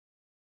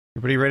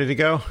Everybody ready to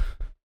go?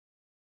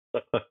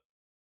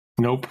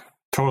 Nope.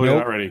 Totally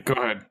not ready. Go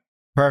ahead.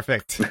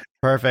 Perfect.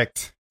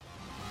 Perfect.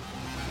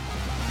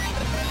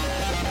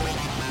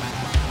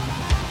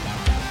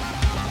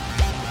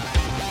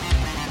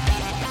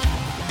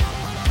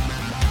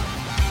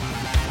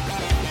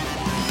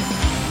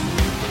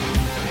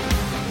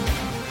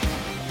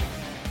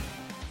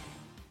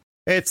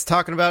 It's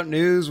Talking About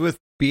News with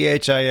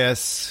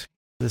BHIS.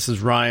 This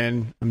is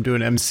Ryan. I'm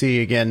doing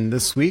MC again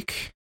this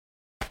week.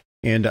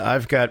 And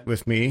I've got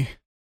with me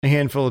a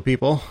handful of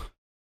people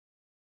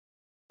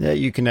that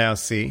you can now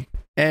see.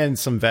 And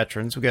some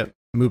veterans. We got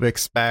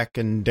Mubix back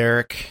and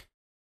Derek.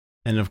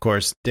 And of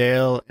course,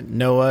 Dale,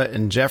 Noah,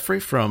 and Jeffrey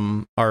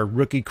from our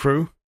rookie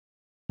crew.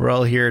 We're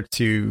all here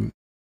to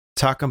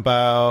talk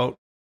about,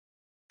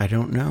 I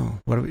don't know.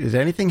 Did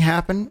anything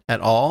happen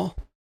at all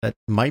that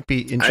might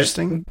be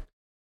interesting? I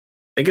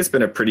think it's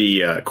been a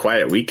pretty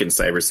quiet week in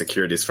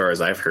cybersecurity as far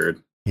as I've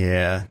heard.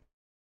 Yeah,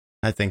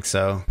 I think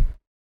so.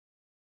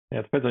 Yeah,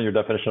 it depends on your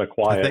definition of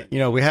quiet.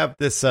 We have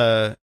this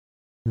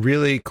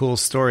really cool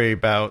story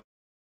about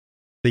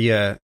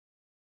the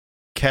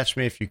Catch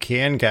Me If You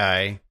Can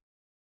guy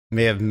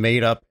may have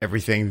made up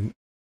everything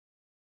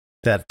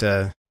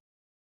that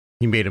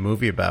he made a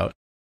movie about.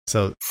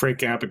 So Frank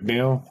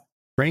Abagnale,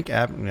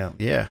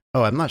 yeah.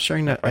 Oh, I'm not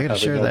sharing that. I got to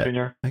share that.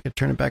 Jr. I could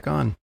turn it back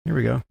on. Here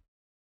we go.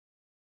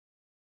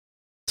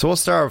 So we'll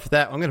start off with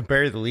that. I'm going to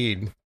bury the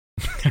lead.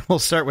 We'll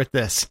start with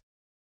this.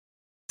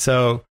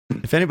 So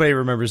if anybody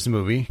remembers the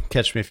movie,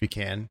 Catch Me If You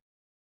Can.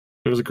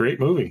 it was a great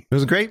movie. It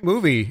was a great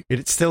movie.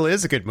 It still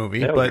is a good movie.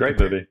 Yeah, it was a great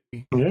movie.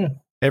 Yeah.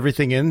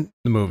 Everything in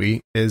the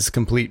movie is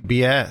complete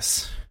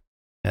BS.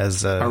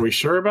 Are we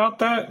sure about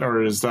that?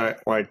 Or is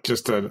that like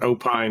just an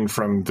opine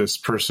from this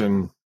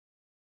person?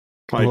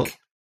 Like, well,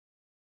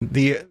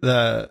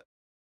 the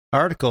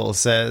article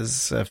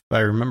says, if I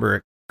remember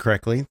it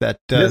correctly, that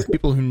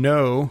people who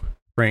know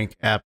Frank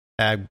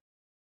Abagnale,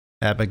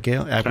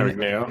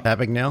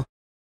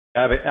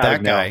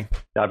 that guy,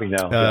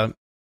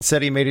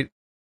 said he made it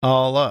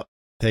all up.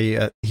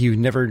 He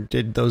never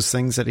did those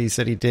things that he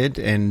said he did,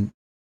 and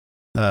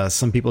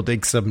some people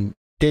did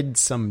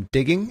some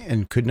digging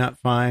and could not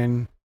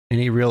find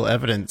any real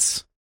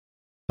evidence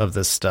of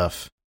this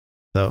stuff.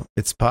 So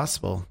it's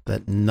possible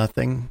that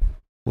nothing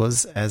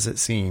was as it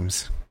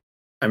seems.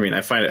 I mean,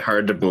 I find it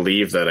hard to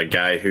believe that a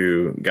guy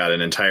who got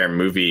an entire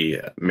movie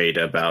made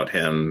about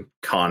him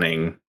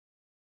conning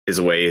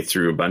his way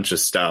through a bunch of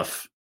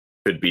stuff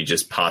could be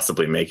just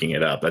possibly making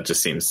it up. That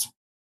just seems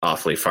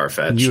awfully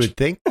far-fetched. You would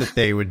think that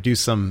they would do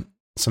some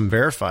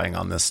verifying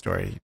on this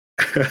story,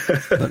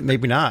 but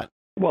maybe not.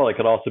 Well, it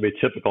could also be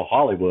typical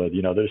Hollywood.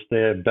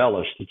 They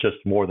embellished just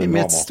more than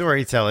normal. It's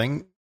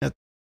storytelling.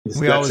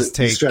 We always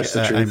take,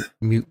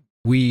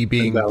 we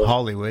being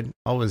Hollywood,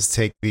 always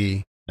take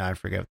I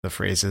forget the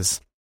phrases.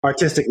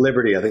 Artistic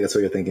liberty, I think that's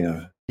what you're thinking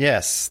of.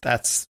 Yes,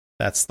 that's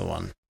the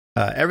one.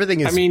 Everything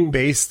is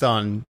based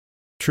on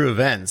true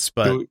events,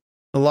 but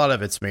a lot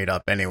of it's made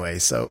up anyway,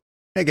 so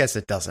I guess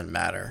it doesn't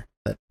matter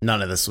that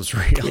none of this was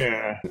real.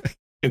 Yeah,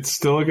 it's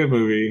still a good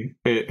movie.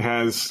 It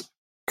has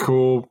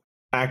cool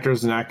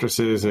actors and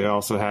actresses. It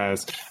also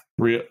has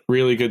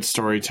really good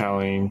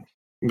storytelling.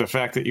 The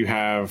fact that you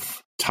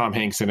have Tom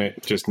Hanks in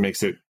it just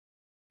makes it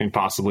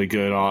impossibly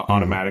good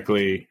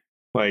automatically.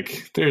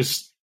 Like, I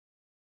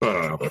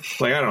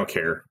don't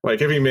care.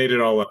 Like, if he made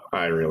it all up,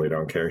 I really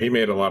don't care. He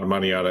made a lot of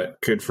money on it.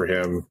 Good for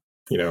him.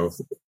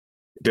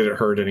 Did it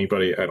hurt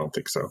anybody? I don't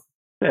think so.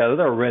 Yeah,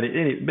 there were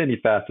many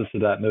facets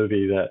of that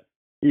movie that,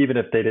 even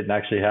if they didn't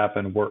actually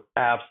happen, were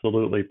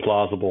absolutely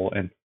plausible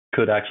and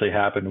could actually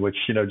happen, which,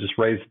 just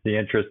raised the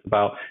interest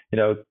about,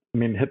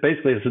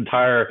 basically his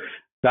entire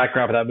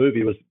background for that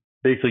movie was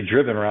basically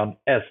driven around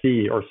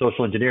SE or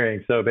social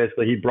engineering. So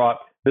basically he brought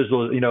a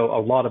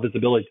lot of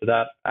visibility to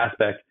that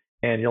aspect.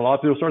 And a lot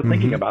of people started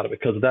thinking about it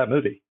because of that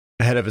movie.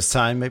 Ahead of his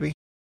time, maybe?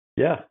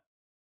 Yeah.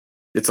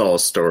 It's all a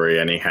story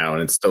anyhow,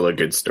 and it's still a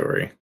good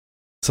story.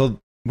 So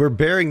we're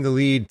bearing the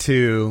lead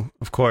to,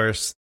 of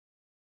course,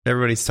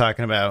 everybody's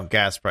talking about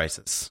gas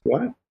prices.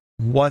 What?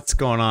 What's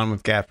going on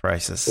with gas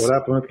prices? What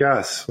happened with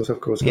gas? What's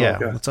up with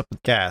gas? What's up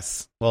with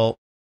gas? Well,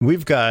 we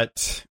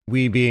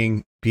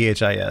being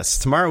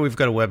BHIS. Tomorrow we've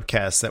got a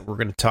webcast that we're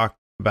going to talk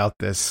about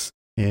this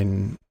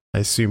in, I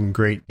assume,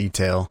 great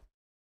detail.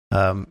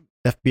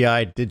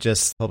 FBI did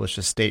just publish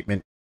a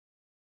statement.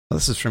 Well,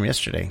 this is from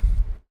yesterday.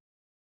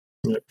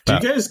 Do you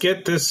guys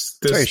get this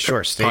very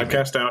short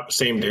podcast out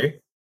same day?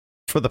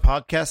 For the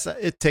podcast,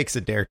 it takes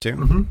a day or two.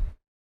 Mm-hmm.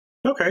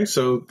 Okay,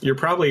 so you're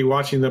probably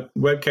watching the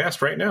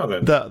webcast right now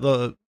then.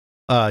 The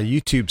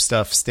YouTube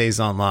stuff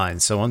stays online.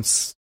 So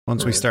once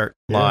we start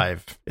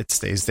live, it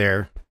stays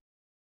there.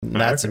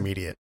 That's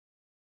immediate.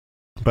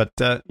 But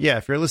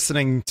if you're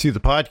listening to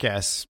the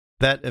podcast,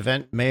 that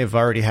event may have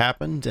already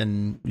happened,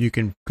 and you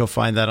can go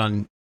find that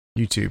on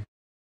YouTube.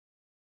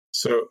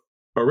 So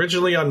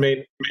originally on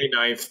May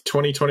 9th,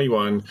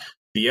 2021,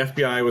 the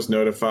FBI was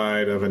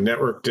notified of a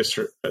network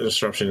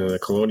disruption in the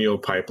Colonial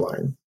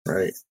Pipeline,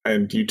 right?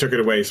 And you took it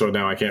away, so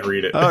now I can't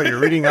read it. Oh, you're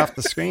reading off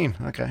the screen.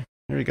 Okay,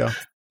 here you go.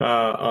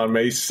 on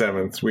May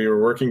 7th, we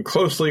were working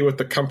closely with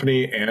the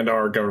company and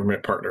our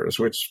government partners,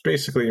 which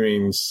basically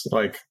means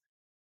like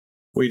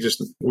we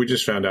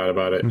just found out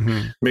about it.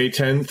 Mm-hmm. May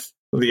 10th,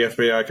 the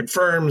FBI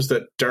confirms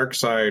that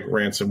DarkSide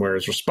ransomware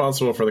is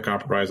responsible for the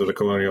compromise of the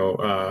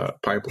Colonial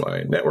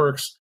Pipeline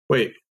networks.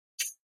 Wait,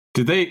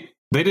 they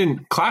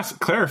didn't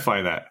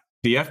clarify that.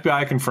 The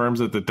FBI confirms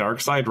that the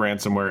DarkSide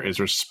ransomware is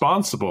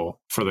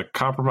responsible for the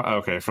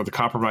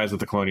compromise of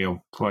the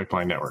Colonial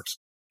Pipeline networks.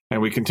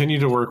 And we continue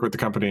to work with the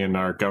company and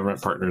our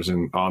government partners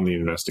on the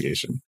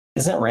investigation.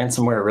 Isn't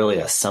ransomware really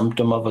a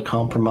symptom of a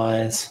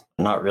compromise?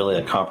 Not really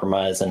a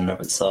compromise in and of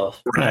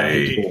itself.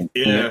 Right.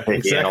 Yeah,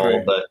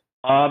 exactly. But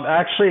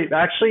Actually,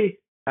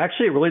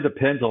 it really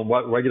depends on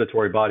what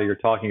regulatory body you're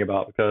talking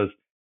about, because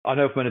I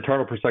know from an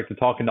internal perspective,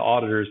 talking to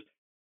auditors,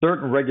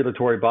 certain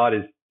regulatory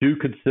bodies do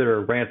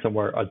consider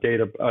ransomware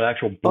an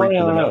actual breach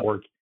of the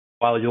network,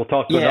 while you'll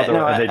talk to another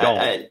and they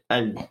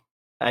don't.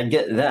 I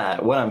get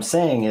that. What I'm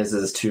saying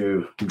is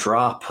to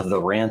drop the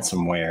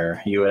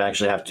ransomware, you would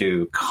actually have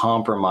to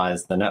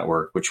compromise the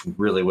network, which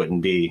really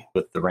wouldn't be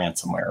with the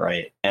ransomware,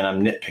 right? And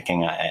I'm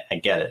nitpicking. I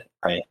get it,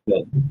 right?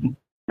 But,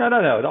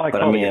 No.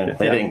 But I mean,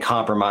 they didn't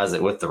compromise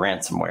it with the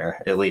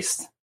ransomware. At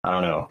least, I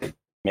don't know.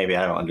 Maybe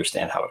I don't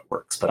understand how it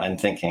works, but I'm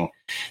thinking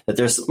that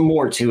there's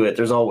more to it.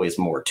 There's always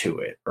more to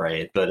it,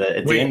 right? But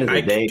at the end of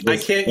the day, I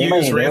can't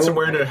use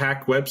ransomware to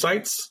hack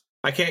websites.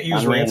 I can't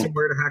use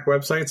ransomware to hack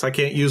websites. I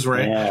can't use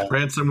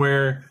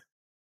ransomware.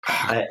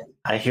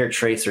 I hear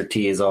tracer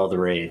T is all the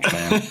rage,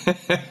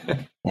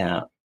 man.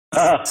 Yeah.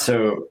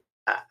 So,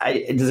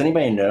 does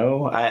anybody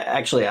know?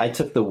 I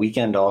took the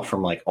weekend off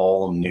from like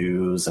all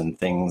news and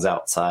things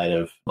outside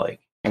of like.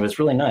 It was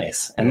really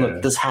nice. And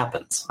look, this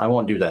happens. I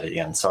won't do that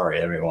again. Sorry,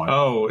 everyone.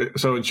 Oh,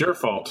 so it's your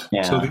fault.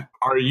 Yeah. So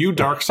are you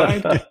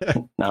DarkSide?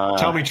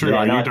 Tell me true.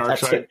 Are you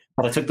DarkSide?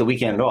 But I took the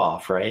weekend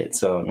off, right?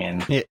 So, I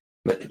mean,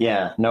 but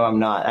yeah, no, I'm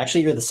not.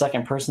 Actually, you're the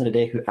second person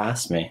today who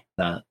asked me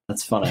that.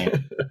 That's funny.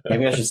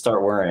 Maybe I should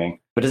start worrying.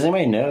 But does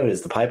anybody know,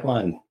 is the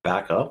pipeline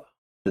back up?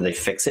 Did they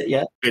fix it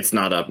yet? It's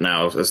not up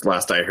now. As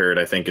last I heard,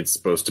 I think it's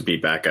supposed to be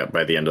back up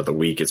by the end of the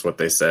week, is what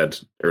they said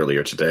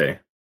earlier today.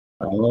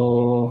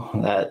 Oh,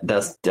 that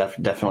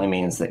definitely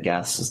means that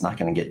gas is not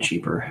going to get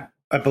cheaper.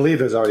 I believe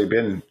there's already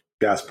been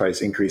gas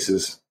price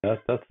increases.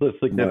 That's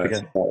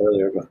significant.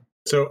 Earlier, but.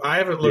 So I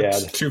haven't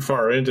looked too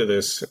far into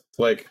this.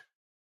 Like,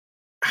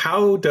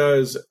 how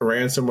does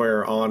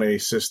ransomware on a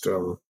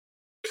system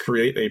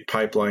create a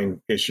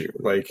pipeline issue?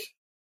 Like,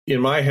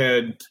 in my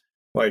head,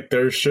 like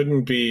there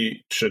shouldn't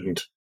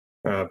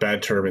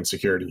bad term in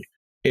security.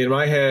 In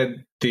my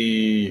head,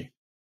 the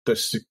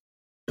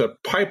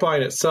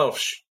pipeline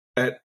itself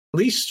at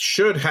least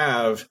should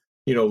have,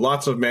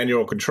 lots of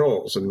manual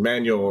controls and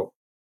manual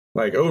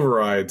like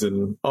overrides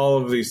and all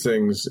of these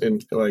things.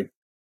 And like,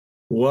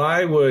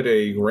 why would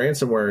a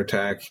ransomware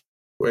attack,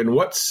 and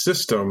what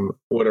system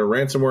would a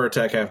ransomware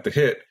attack have to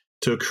hit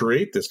to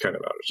create this kind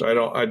of outage?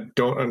 I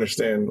don't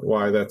understand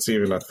why that's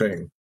even a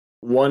thing.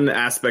 One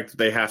aspect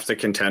they have to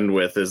contend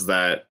with is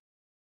that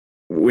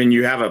when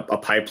you have a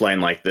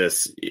pipeline like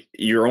this,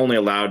 you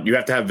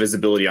have to have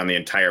visibility on the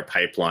entire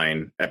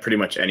pipeline at pretty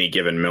much any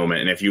given moment.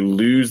 And if you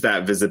lose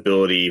that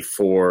visibility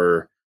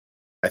for,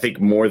 I think,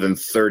 more than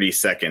 30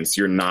 seconds,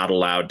 you're not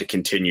allowed to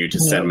continue to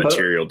send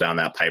material down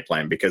that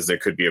pipeline because there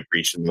could be a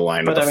breach in the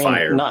line of the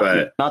fire.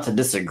 Not to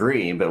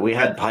disagree, but we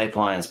had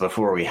pipelines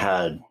before we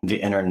had the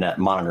internet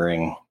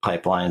monitoring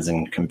pipelines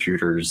and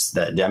computers.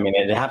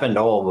 It happened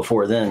all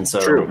before then.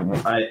 So true.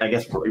 I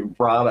guess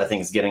Rob, I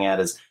think, is getting at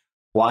is,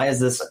 why is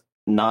this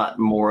not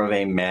more of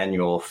a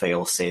manual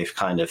fail-safe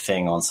kind of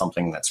thing on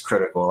something that's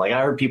critical? Like,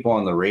 I heard people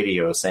on the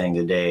radio saying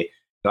today,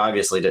 who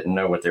obviously didn't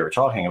know what they were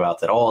talking about,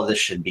 that all of this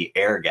should be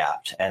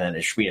air-gapped, and then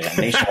it should be a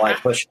nationwide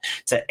push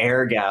to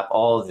air-gap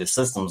all of the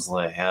systems.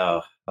 Like,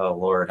 oh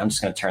Lord, I'm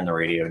just going to turn the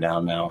radio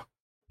down now.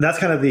 That's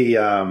kind of the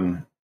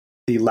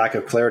lack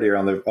of clarity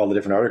around all the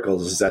different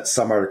articles, is that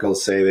some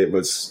articles say that it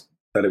was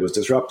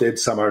disrupted,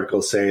 some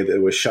articles say that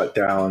it was shut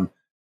down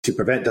to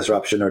prevent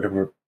disruption or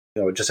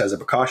to, just as a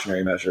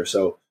precautionary measure.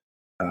 So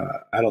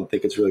I don't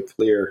think it's really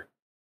clear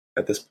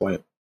at this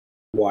point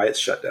why it's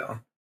shut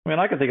down. I mean,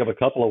 I can think of a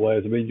couple of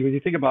ways. I mean, when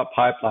you think about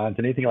pipelines,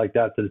 anything like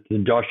that, that's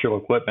industrial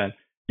equipment,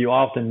 you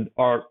often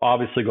are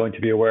obviously going to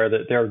be aware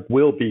that there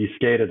will be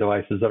SCADA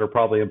devices that are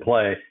probably in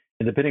play.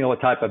 And depending on what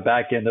type of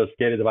backend those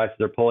SCADA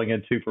devices are pulling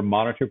into for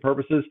monitoring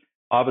purposes,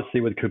 obviously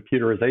with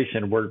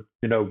computerization, we're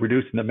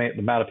reducing the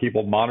amount of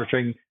people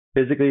monitoring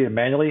physically and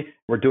manually.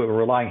 We're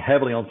relying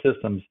heavily on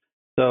systems.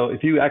 So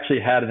if you actually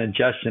had an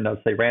ingestion of,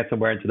 say,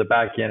 ransomware into the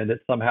backend and it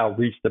somehow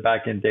reached the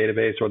backend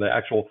database or the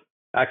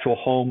actual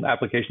home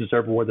application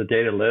server where the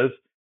data lives,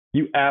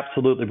 you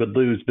absolutely would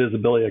lose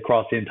visibility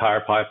across the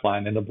entire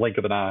pipeline in the blink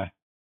of an eye.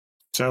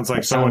 Sounds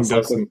like someone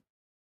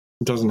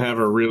doesn't have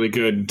a really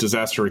good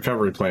disaster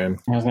recovery plan.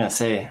 I was going to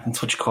say,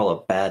 that's what you call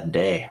a bad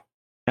day.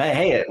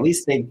 Hey, at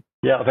least they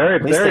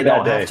very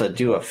don't have to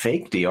do a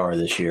fake DR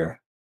this year.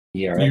 Do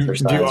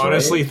you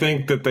honestly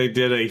think that they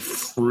did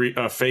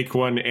a fake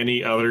one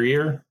any other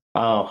year?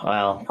 Oh,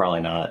 well, probably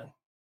not.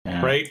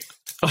 Yeah. Right?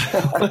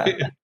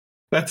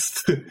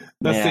 That's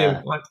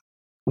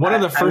one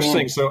of the first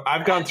things. So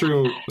I've gone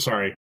through.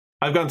 Sorry,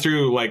 I've gone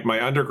through like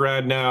my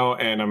undergrad now,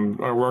 and I'm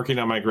working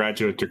on my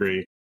graduate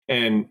degree.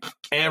 And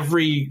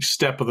every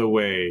step of the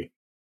way,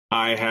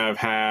 I have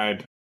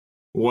had,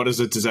 what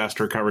is a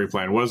disaster recovery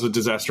plan? What does a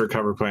disaster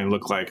recovery plan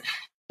look like?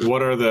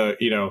 What are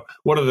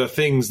the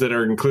things that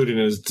are included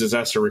in a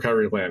disaster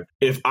recovery plan?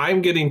 If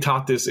I'm getting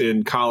taught this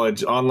in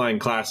college online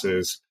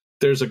classes,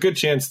 there's a good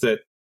chance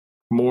that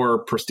more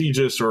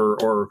prestigious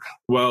or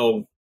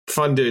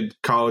well-funded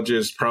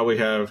colleges probably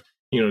have,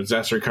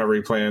 disaster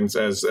recovery plans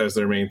as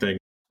their main thing.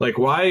 Like,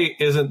 why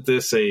isn't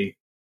this a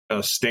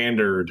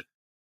standard?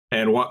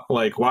 And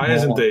why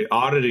isn't the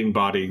auditing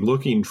body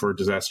looking for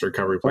disaster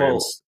recovery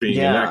plans being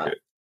enacted?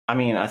 I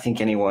mean, I think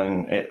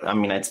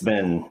it's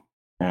been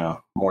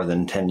more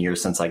than 10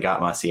 years since I got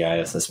my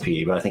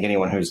CISSP, but I think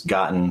anyone who's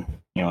gotten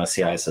a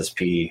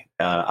CISSP,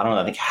 I don't know,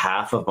 I think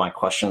half of my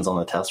questions on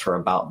the test were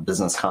about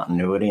business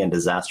continuity and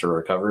disaster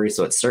recovery.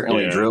 So it's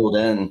certainly drilled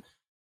in,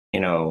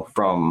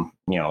 from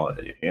an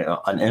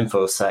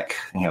Infosec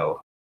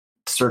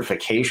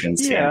certification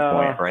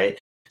standpoint, right?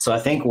 So I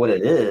think what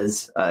it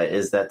is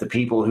that the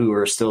people who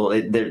are still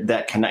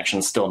that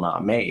connection's still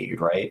not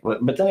made, right?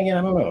 But then again,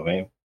 I don't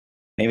know.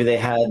 Maybe they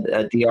had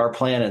a DR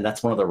plan, and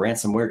that's one of the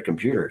ransomware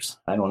computers.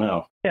 I don't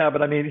know. Yeah,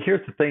 but I mean,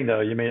 here's the thing,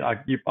 though.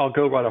 I'll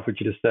go right off what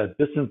you just said.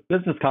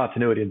 Business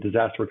continuity and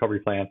disaster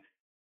recovery plan.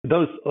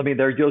 Those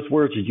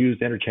words are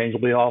used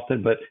interchangeably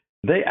often, but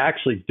they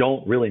actually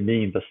don't really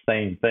mean the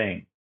same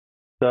thing.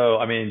 So,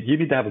 I mean, you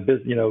need to have a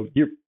business.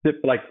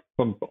 Like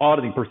from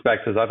auditing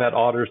perspectives, I've had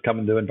auditors come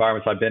into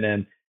environments I've been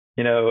in.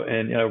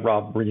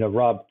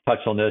 Rob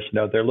touched on this.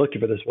 They're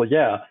looking for this. Well,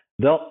 yeah,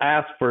 they'll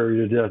ask for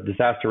your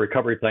disaster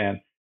recovery plan,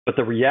 but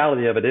the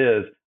reality of it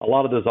is, a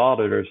lot of those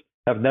auditors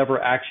have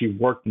never actually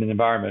worked in an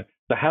environment.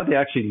 So how do they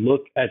actually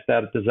look at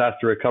that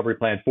disaster recovery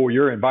plan for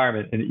your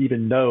environment and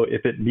even know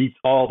if it meets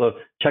all the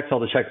check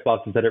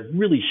boxes that it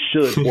really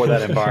should for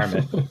that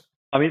environment?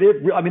 I mean,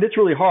 it's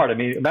really hard. I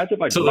mean, imagine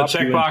if I so the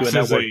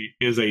checkbox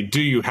is a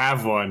do you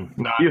have one?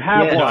 Not, you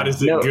have one. Not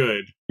is it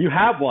good? You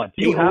have one.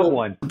 You have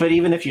one. But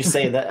even if you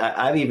say that,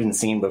 I've even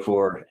seen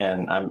before,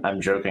 and I'm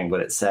joking,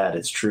 but it's sad.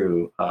 It's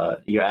true.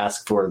 You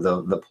ask for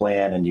the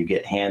plan, and you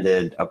get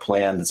handed a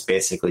plan that's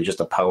basically just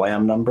a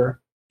POAM number.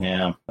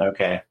 Yeah.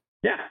 Okay.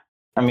 Yeah.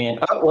 I mean,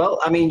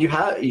 you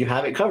have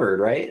it covered,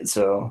 right?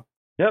 So.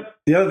 Yep.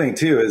 The other thing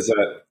too is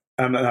that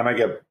I might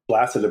get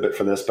blasted a bit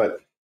for this,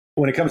 but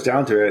when it comes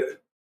down to it,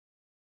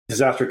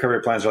 disaster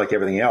recovery plans are like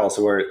everything else,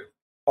 where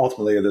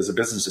ultimately there's a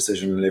business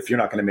decision. And if you're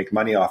not going to make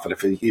money off it,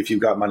 if you've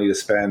got money to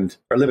spend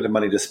or limited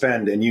money to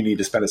spend and you need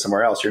to spend it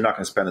somewhere else, you're not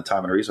going to spend the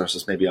time and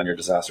resources maybe on your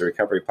disaster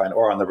recovery plan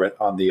or on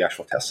the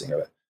actual testing of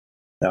it.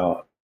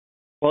 Now,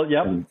 well,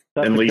 yeah,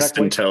 at least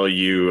until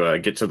you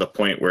get to the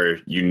point where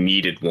you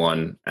needed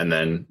one, and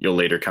then you'll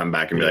later come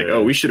back and be like,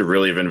 "Oh, we should have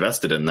really have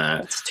invested in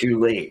that." It's too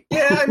late.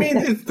 Yeah, I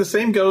mean, the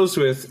same goes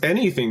with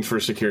anything for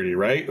security,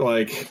 right?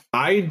 Like,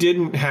 I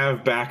didn't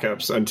have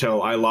backups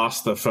until I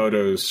lost the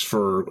photos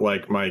for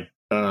like my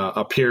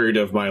a period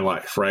of my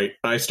life, right?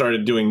 I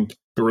started doing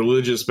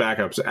religious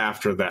backups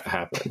after that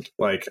happened.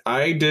 Like,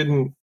 I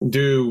didn't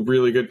do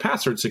really good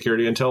password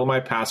security until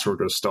my password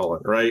was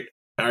stolen, right?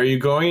 Are we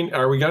going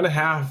to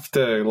have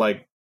to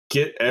like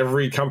get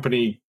every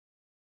company?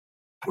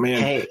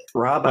 Man, hey,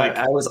 Rob,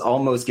 I was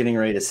almost getting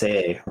ready to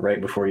say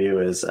right before you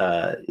is,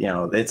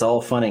 it's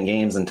all fun and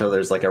games until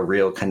there's like a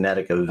real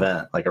kinetic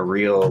event, like a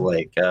real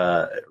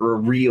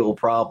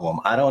problem.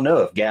 I don't know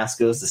if gas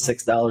goes to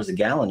 $6 a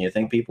gallon. You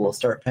think people will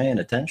start paying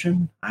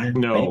attention? I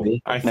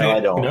don't.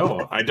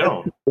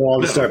 We'll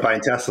all just start buying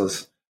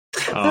Teslas.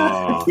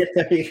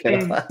 There you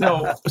go.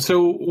 No.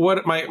 So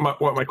what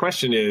my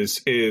question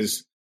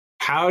is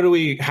how do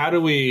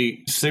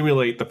we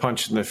simulate the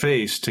punch in the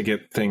face to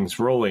get things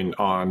rolling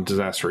on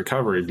disaster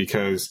recovery?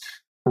 Because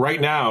right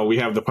now we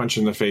have the punch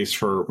in the face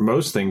for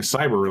most things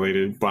cyber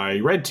related by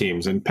red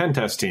teams and pen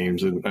test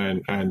teams and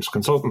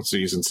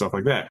consultancies and stuff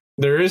like that.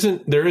 There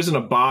isn't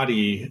a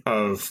body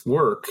of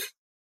work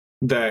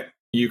that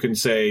you can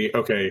say,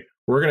 okay,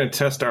 we're going to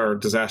test our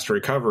disaster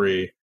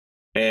recovery,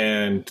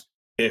 and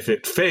if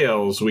it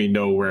fails, we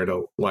know where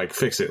to like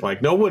fix it.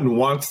 Like, no one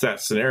wants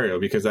that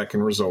scenario because that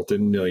can result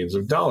in millions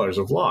of dollars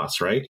of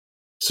loss, right?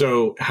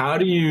 So how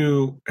do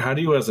you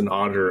as an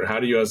auditor,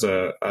 how do you as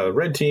a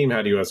red team,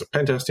 how do you as a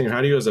pen test team,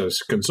 how do you as a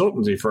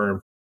consultancy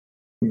firm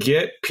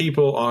get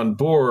people on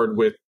board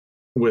with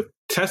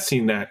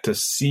testing that to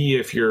see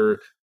if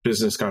your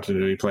business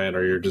continuity plan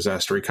or your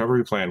disaster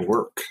recovery plan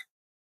work?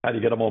 How do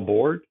you get them on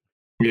board?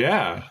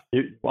 Yeah.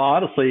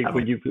 Honestly,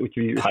 when you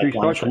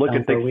start to look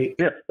at things,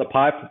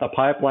 the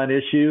pipeline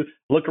issue,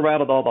 look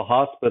around at all the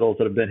hospitals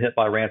that have been hit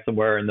by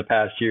ransomware in the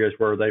past years,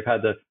 where they've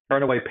had to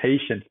turn away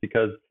patients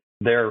because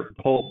their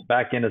whole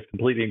back end is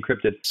completely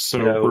encrypted. So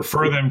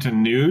refer them to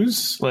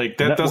news? Like,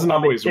 that doesn't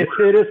always work.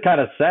 It is kind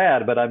of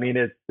sad, but I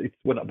mean,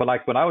 when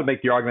I would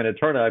make the argument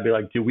internally, I'd be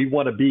like, do we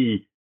want to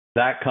be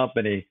that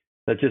company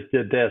that just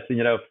did this?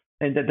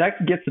 and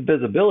that gets the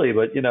visibility.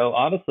 But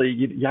honestly,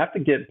 you have to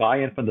get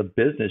buy-in from the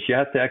business. You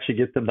have to actually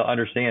get them to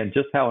understand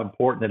just how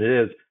important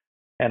it is.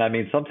 And I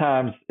mean,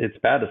 sometimes it's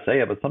bad to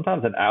say it, but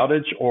sometimes an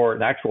outage or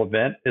an actual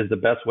event is the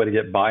best way to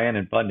get buy-in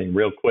and funding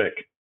real quick.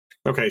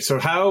 Okay, so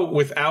how,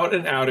 without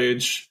an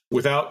outage,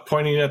 without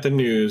pointing at the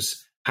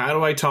news, how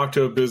do I talk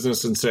to a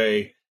business and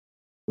say,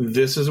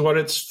 this is what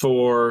it's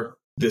for,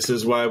 this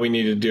is why we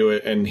need to do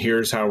it, and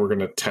here's how we're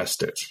going to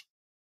test it?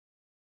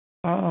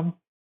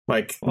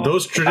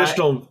 Those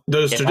traditional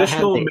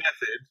methods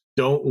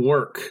don't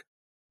work.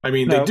 I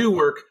mean, they do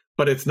work,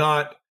 but it's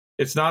not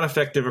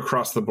effective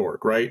across the board,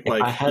 right? If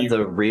I had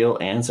the real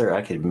answer,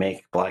 I could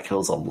make Black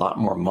Hills a lot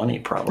more money,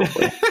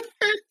 probably.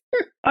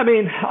 I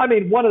mean,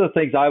 one of the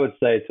things I would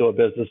say to a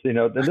business,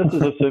 and this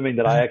is assuming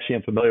that I actually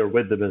am familiar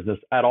with the business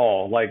at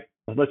all. Like,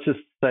 let's just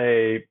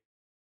say,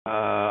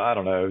 I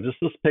don't know,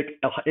 let's pick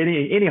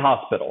any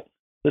hospital.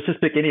 Let's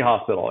just pick any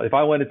hospital. If you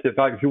wanted to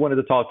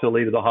talk to a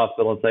lead of the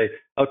hospital and say,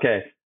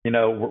 okay, we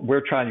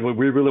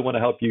really want to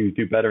help you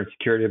do better in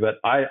security, but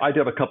I do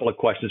have a couple of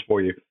questions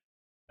for you.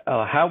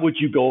 How would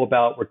you go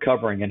about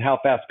recovering, and how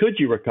fast could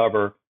you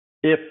recover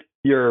if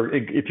your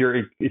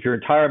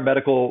entire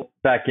medical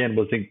back end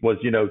was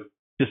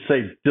just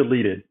say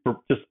deleted?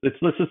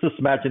 Let's just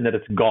imagine that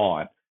it's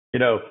gone.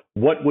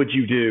 What would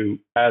you do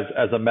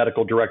as a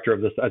medical director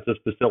of this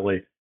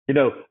facility?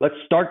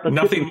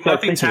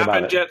 Nothing's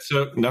happened yet.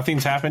 So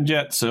nothing's happened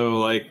yet.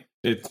 So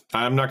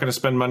I'm not going to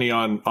spend money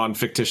on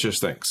fictitious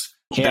things.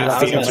 Yeah,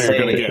 that's the answer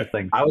you're going to get.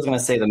 I was going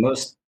to say the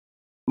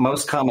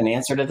most common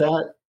answer to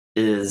that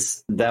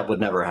is that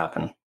would never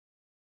happen.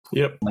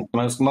 Yep. Like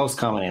most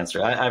common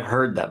answer. I've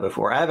heard that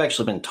before. I've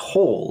actually been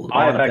told.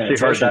 I've actually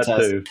heard that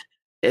too.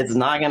 It's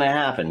not going to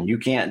happen. You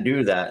can't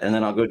do that. And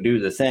then I'll go do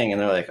the thing, and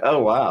they're like,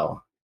 "Oh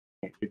wow,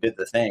 you did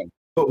the thing."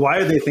 But why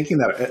are they thinking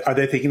that? Are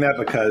they thinking that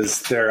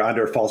because they're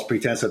under false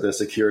pretense that the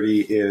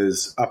security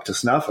is up to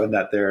snuff and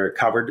that they're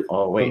covered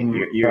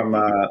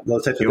from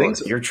those types of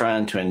things? You're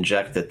trying to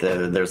inject that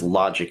there's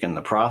logic in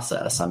the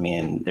process. I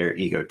mean, they're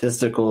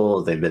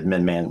egotistical. They've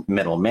been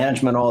middle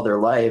management all their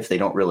life. They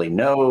don't really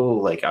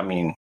know.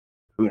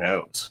 Who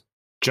knows?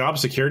 Job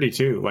security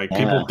too.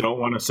 People don't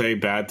want to say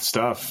bad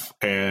stuff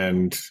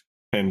and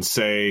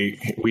say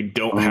we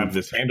don't have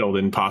this handled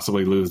and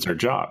possibly lose their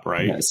job,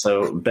 right? Yeah,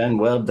 so Ben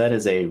Webb, that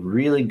is a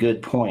really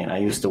good point. I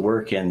used to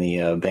work in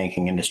the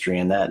banking industry,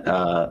 and that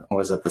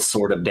was at the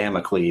sword of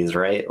Damocles,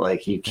 right?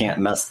 You can't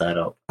mess that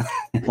up.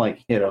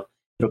 It'll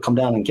come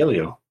down and kill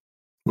you.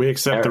 We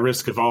accept the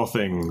risk of all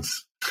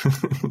things.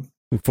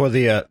 For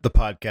the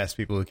podcast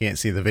people who can't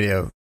see the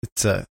video,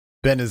 it's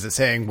Ben is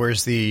saying,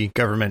 where's the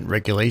government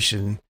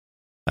regulation?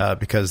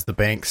 Because the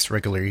banks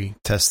regularly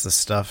test this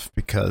stuff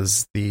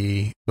because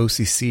the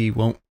OCC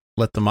won't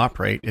let them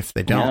operate if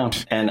they don't.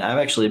 Yeah, and I've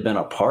actually been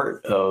a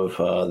part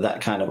of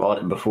that kind of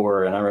audit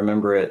before, and I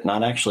remember it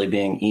not actually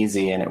being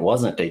easy, and it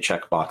wasn't a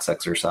checkbox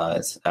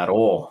exercise at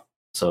all.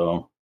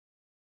 So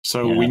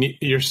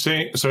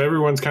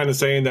everyone's kind of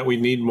saying that we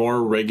need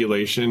more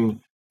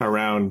regulation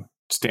around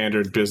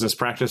standard business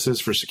practices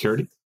for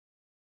security.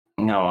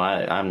 No,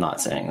 I'm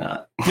not saying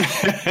that.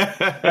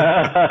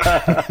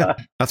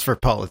 That's for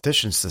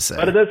politicians to say.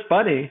 But it is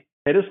funny.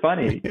 It is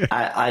funny.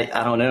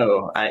 I don't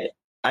know.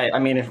 I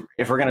mean,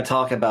 if we're going to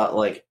talk about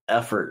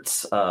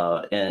efforts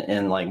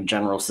in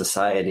general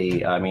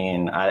society, I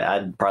mean,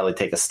 I'd probably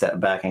take a step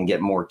back and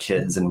get more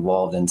kids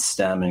involved in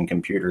STEM and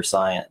computer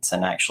science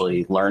and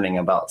actually learning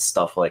about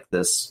stuff like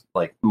this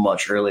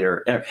much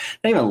earlier. Not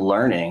even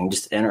learning,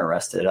 just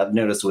interested. I've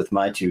noticed with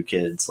my two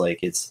kids,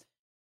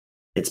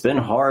 it's been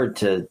hard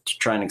to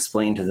try and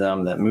explain to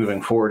them that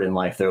moving forward in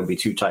life, there will be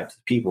two types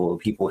of people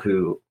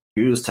who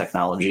use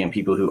technology and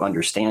people who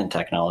understand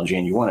technology,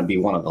 and you want to be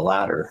one of the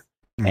latter.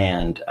 Mm.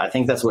 And I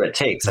think that's what it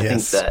takes. I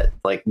think that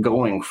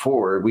going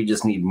forward, we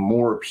just need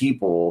more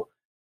people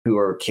who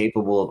are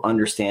capable of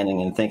understanding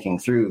and thinking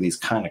through these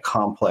kind of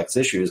complex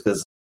issues.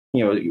 Because,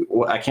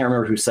 I can't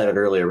remember who said it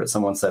earlier, but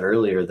someone said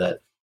earlier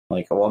that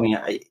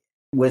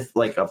with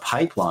a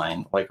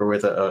pipeline, or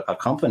with a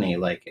company,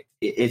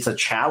 it's a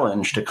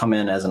challenge to come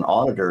in as an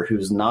auditor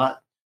who's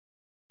not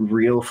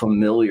real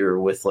familiar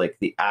with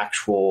the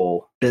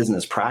actual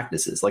business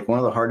practices. One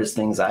of the hardest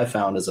things I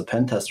found as a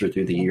pen tester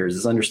through the years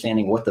is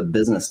understanding what the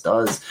business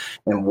does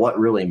and what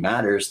really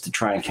matters to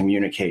try and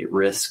communicate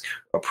risk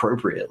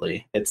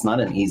appropriately. It's not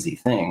an easy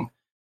thing.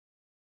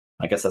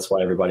 I guess that's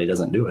why everybody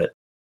doesn't do it.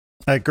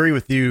 I agree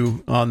with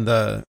you on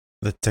the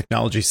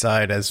technology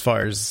side as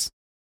far as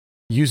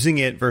using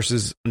it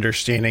versus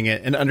understanding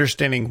it and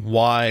understanding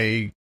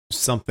why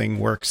something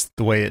works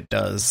the way it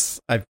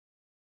does. I've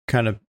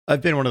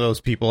been one of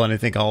those people, and I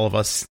think all of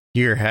us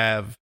here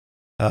have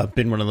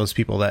been one of those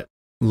people that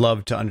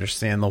love to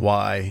understand the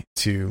why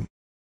to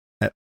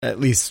at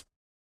least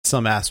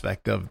some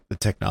aspect of the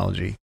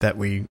technology that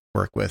we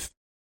work with.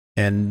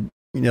 And,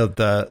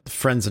 the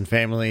friends and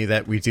family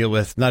that we deal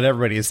with, not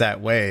everybody is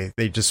that way.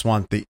 They just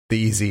want the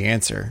easy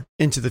answer.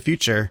 Into the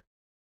future,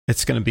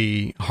 it's going to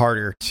be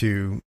harder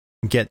to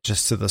get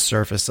just to the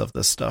surface of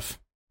this stuff.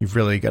 You've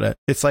really got to,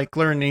 it's like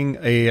learning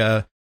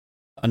a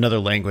another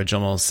language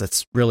almost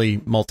that's really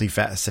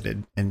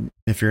multifaceted. And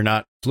if you're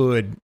not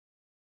fluid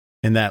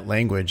in that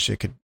language, it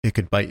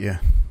could bite you.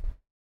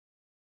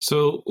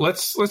 So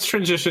let's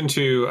transition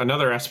to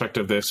another aspect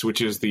of this,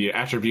 which is the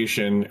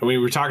attribution. We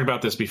were talking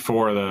about this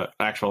before the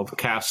actual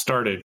cast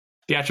started.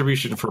 The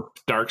attribution for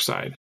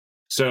Darkseid.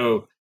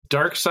 So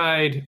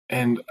Darkseid,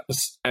 and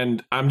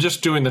I'm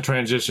just doing the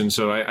transition.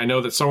 So I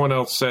know that someone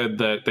else said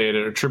that they had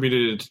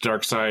attributed it to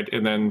Darkseid,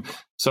 and then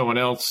someone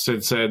else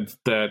had said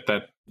that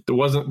it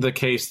wasn't the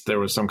case. There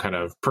was some kind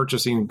of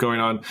purchasing going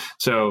on.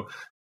 So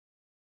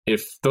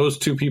if those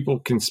two people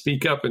can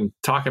speak up and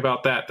talk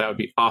about that, that would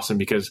be awesome,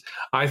 because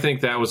I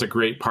think that was a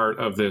great part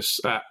of this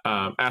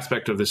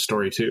aspect of this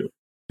story too.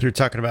 You're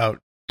talking about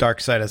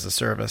Darkseid as a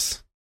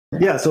service.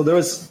 Yeah, so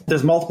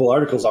there's multiple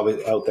articles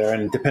out there,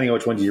 and depending on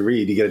which one you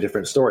read, you get a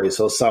different story.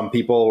 So some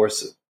people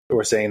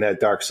were saying that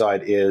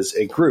Darkseid is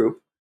a group,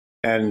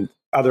 and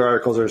other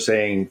articles are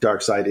saying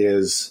Darkseid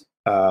is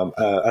a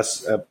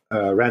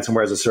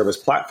ransomware as a service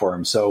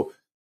platform. So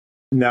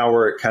now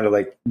we're kind of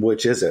like,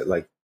 which is it?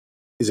 Like,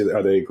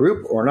 are they a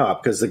group or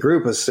not? Because the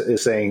group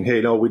is saying,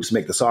 hey, no, we just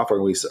make the software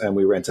and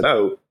we rent it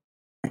out.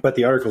 But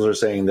the articles are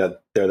saying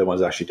that they're the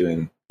ones actually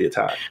doing the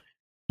attack.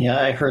 Yeah,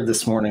 I heard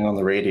this morning on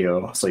the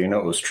radio, so you know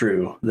it was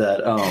true, that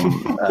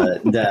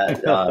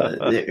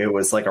it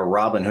was like a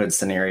Robin Hood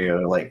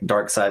scenario, like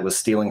Darkseid was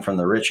stealing from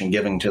the rich and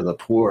giving to the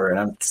poor. And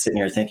I'm sitting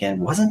here thinking,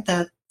 wasn't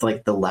that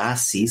like the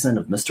last season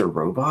of Mr.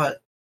 Robot?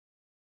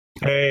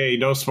 Hey,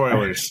 no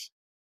spoilers.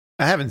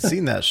 I haven't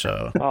seen that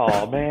show.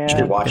 Oh man,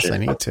 Should watch it. I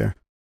need to.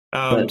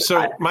 But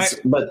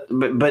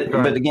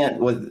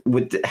again,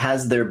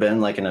 has there been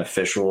like an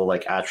official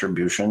like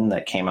attribution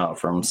that came out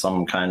from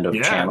some kind of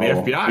channel? The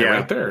FBI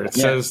right there. It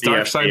says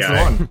Darkseid's the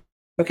one.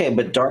 Okay,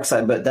 but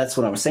Darkseid. But that's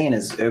what I'm saying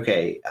is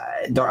okay.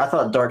 I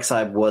thought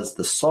Darkseid was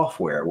the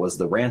software, was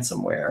the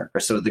ransomware,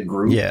 or so the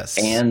group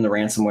and the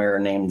ransomware are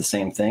named the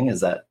same thing. Is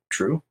that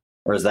true,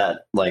 or is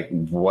that like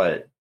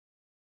what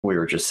we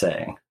were just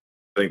saying?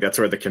 I think that's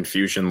where the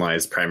confusion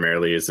lies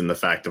primarily, is in the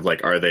fact of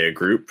like, are they a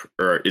group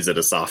or is it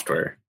a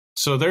software?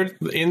 So they're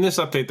in this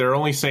update, they're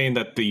only saying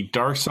that the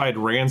Darkseid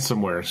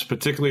ransomware,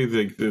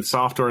 particularly the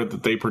software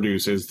that they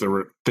produce, is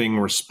the thing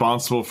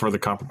responsible for the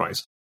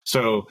compromise.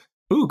 So,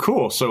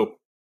 cool. So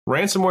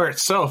ransomware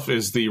itself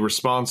is the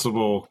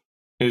responsible,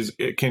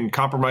 it can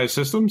compromise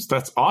systems.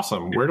 That's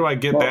awesome. Where do I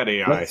get that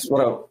AI? I guess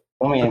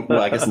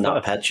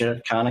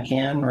NotPetya kind of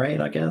can, right?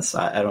 I guess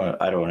I don't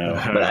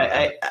know, but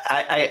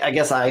I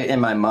guess in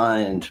my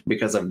mind,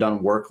 because I've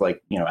done work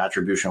like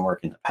attribution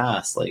work in the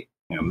past, like.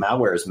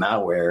 Malware is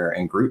malware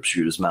and groups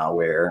use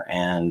malware.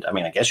 And I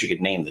mean, I guess you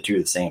could name the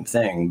two the same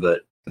thing,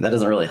 but that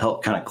doesn't really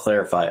help kind of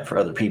clarify it for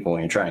other people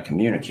when you're trying to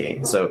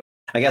communicate. So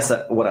I guess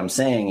what I'm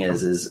saying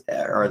is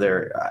are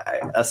there,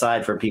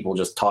 aside from people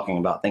just talking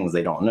about things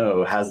they don't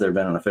know, has there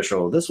been an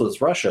official, this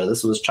was Russia,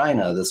 this was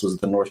China, this was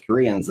the North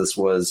Koreans, this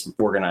was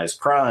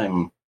organized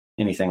crime,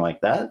 anything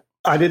like that?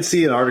 I did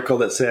see an article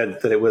that said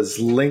that it was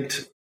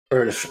linked,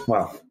 let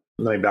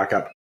me back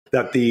up,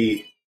 that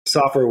the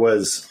software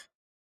was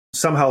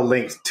somehow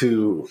linked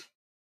to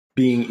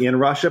being in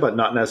Russia, but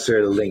not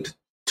necessarily linked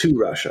to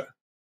Russia,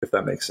 if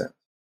that makes sense.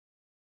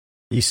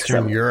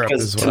 Eastern Europe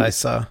is what I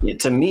saw.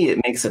 To me,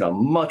 it makes it a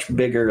much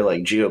bigger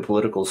like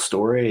geopolitical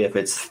story if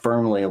it's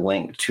firmly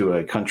linked to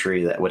a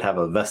country that would have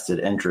a vested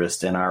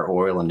interest in our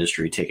oil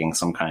industry taking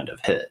some kind of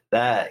hit.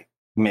 That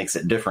makes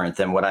it different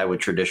than what I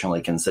would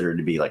traditionally consider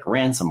to be like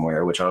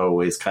ransomware, which I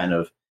always kind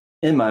of,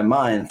 in my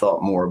mind,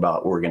 thought more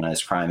about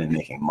organized crime and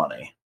making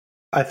money.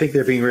 I think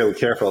they're being really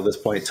careful at this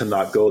point to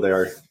not go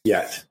there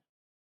yet.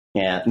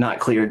 Yeah, not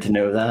cleared to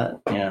know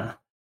that. Yeah.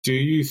 Do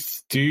you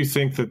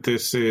think that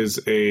this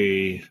is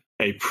a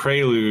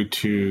prelude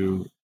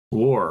to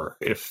war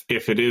if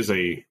it is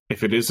a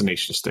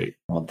nation state?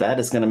 Well, that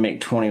is going to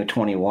make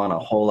 2021 a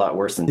whole lot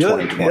worse than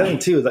 2020. The other thing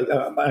too, like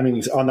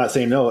on that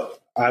same note,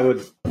 I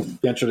would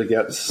venture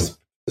to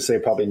say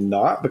probably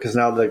not, because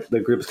now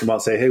the groups come out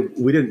and say, hey,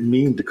 we didn't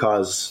mean to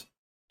cause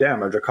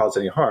damage or cause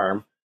any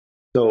harm.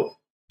 So,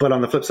 but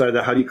on the flip side of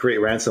that, how do you create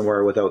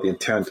ransomware without the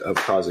intent of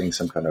causing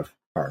some kind of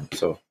harm?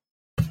 So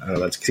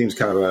that seems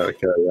kind of a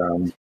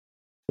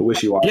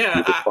wishy-washy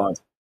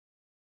response.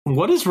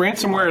 What is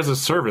ransomware as a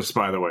service,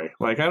 by the way?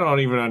 Like, I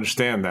don't even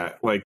understand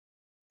that. Like,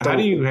 how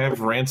do you have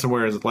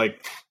ransomware as,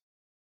 like,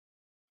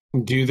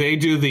 do they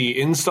do the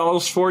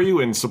installs for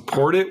you and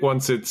support it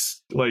once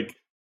it's, like,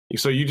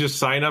 so you just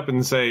sign up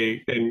and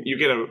say, and you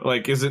get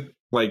is it,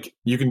 like,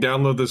 you can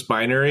download this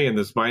binary and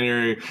this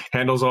binary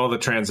handles all the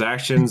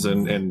transactions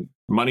and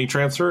money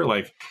transfer?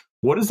 Like,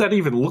 what does that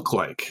even look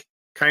like?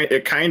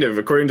 Kind of,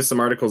 according to some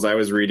articles I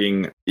was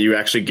reading, you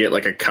actually get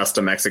like a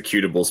custom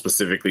executable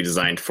specifically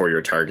designed for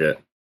your target.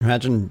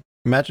 Imagine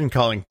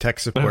calling tech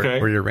support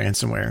for your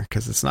ransomware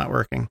because it's not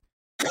working.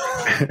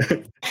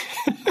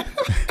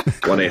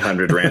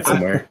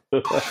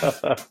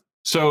 1-800-ransomware.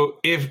 So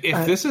if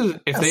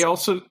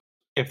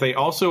they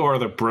also are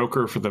the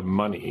broker for the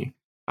money,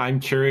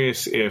 I'm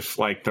curious if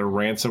like the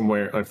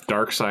ransomware, if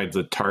Darkseid's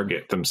the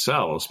target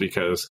themselves,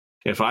 because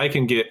if I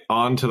can get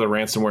onto the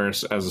ransomware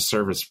as a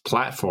service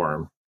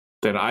platform,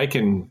 then I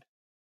can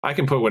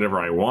put whatever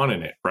I want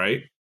in it,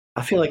 right?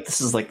 I feel like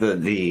this is like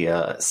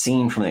the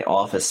scene from The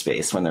Office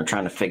Space when they're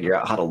trying to figure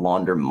out how to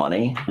launder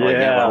money. Yeah. Like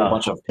they have a whole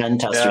bunch of pen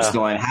testers Yeah.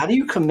 going, how do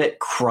you commit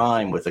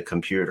crime with a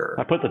computer?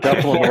 I put the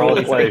decimal in the Can't wrong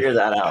really place. figure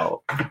that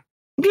out. I'm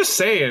just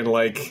saying,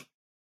 like,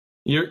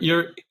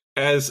 you're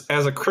as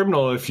a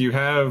criminal, if you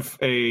have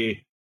a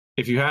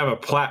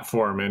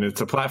platform and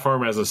it's a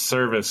platform as a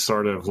service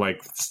sort of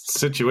like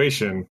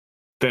situation,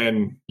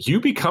 then you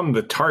become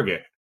the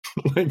target.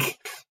 Like,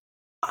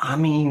 I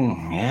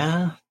mean,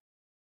 yeah.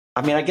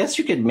 I mean, I guess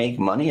you could make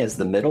money as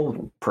the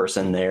middle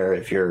person there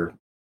if you're,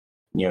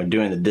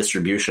 doing the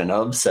distribution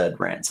of said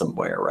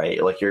ransomware,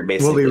 right? Like you're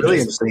basically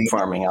really just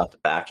farming out the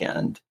back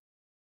end.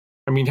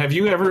 I mean, have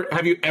you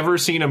ever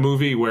seen a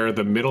movie where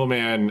the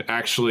middleman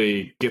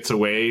actually gets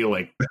away,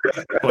 like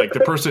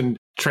the person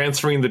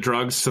transferring the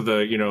drugs to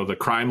the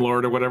crime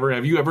lord or whatever?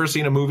 Have you ever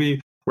seen a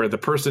movie where the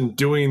person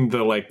doing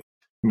the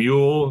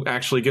mule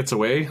actually gets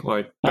away?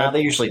 Like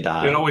They usually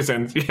die. It always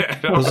ends. Yeah,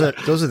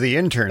 Those are the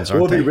interns,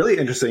 aren't What would they? be really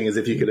interesting is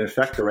if you could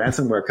infect the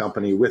ransomware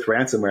company with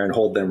ransomware and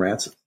hold them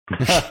ransom.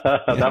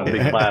 That would be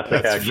classic,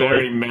 That's actually.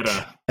 very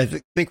meta. I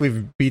think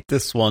we've beat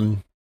this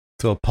one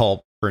to a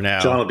pulp for now.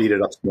 John will beat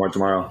it up more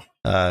tomorrow.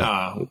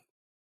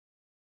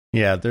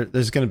 Yeah,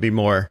 there's going to be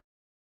more.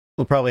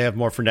 We'll probably have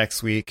more for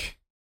next week.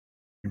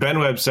 Ben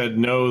Webb said,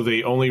 no,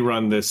 they only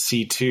run the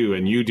C2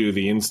 and you do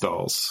the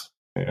installs.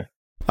 Yeah.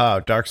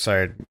 Oh, Dark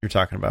Side you're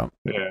talking about.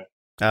 Yeah.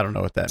 I don't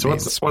know what that So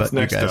means. what's but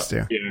next you guys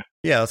up? do. Yeah.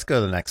 Yeah, let's go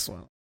to the next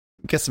one.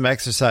 Get some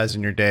exercise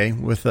in your day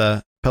with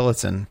a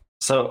Peloton.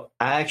 So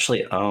I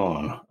actually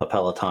own a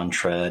Peloton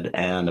tread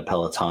and a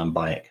Peloton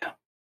bike.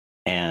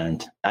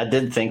 And I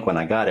did think when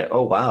I got it,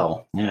 oh,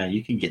 wow, yeah,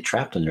 you could get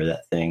trapped under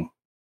that thing.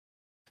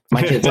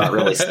 My kids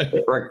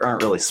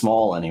aren't really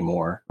small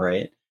anymore,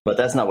 right? But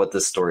that's not what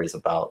this story is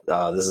about.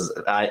 This is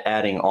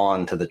adding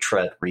on to the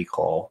tread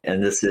recall.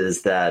 And this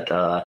is that,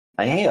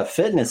 hey, a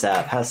fitness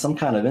app has some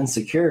kind of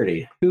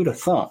insecurity. Who'd have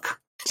thunk?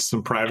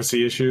 Some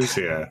privacy issues.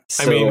 Yeah.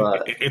 So, I mean,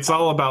 it's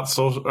all about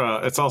social.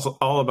 It's also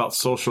all about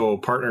social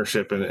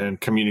partnership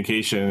and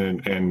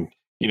communication and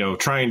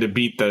trying to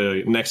beat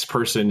the next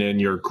person in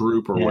your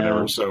group or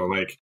whatever. So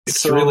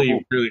it's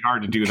really, really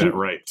hard to do that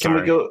right.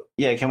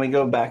 Can we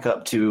go back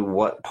up to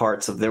what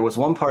parts of, there was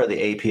one part of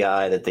the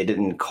API that they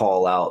didn't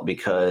call out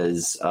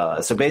because,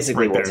 so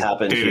basically what's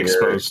happened data here,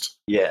 exposed.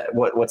 Yeah,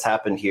 what's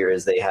happened here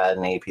is they had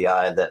an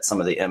API that some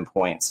of the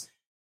endpoints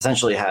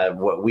essentially have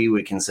what we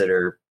would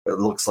consider, it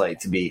looks like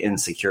to be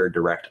insecure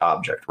direct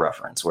object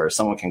reference, where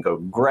someone can go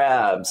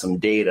grab some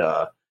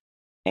data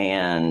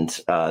and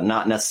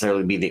not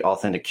necessarily be the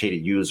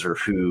authenticated user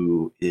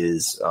who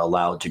is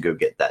allowed to go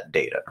get that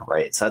data,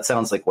 right? So that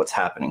sounds like what's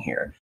happening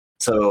here.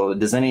 So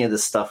does any of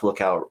this stuff look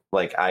out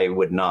like I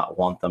would not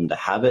want them to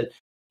have it?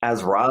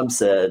 As Rob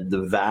said,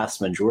 the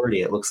vast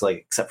majority, it looks like,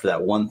 except for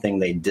that one thing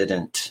they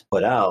didn't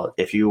put out,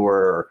 if you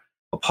were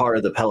a part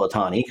of the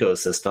Peloton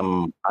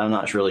ecosystem, I'm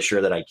not really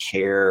sure that I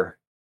care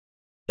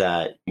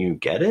that you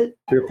get it.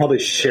 You're probably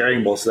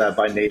sharing most of that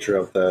by nature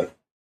of the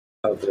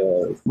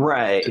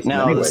right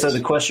now. anyways. So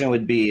the question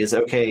would be is,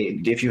 okay,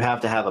 if you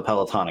have to have a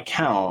Peloton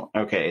account,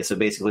 okay, so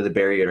basically the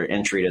barrier to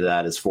entry to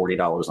that is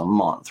 $40 a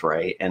month,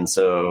 right? And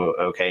so,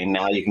 okay,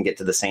 now you can get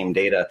to the same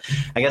data.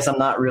 I guess I'm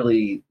not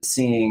really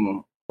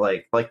seeing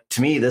like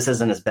to me, this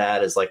isn't as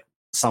bad as like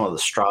some of the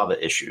Strava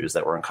issues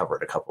that were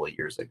uncovered a couple of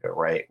years ago,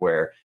 right?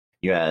 Where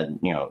you had,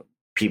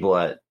 people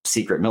at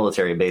secret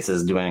military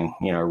bases doing,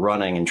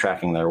 running and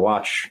tracking their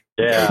watch,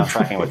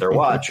 tracking with their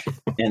watch.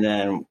 And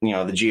then,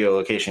 the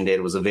geolocation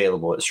data was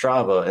available at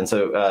Strava. And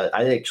so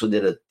I actually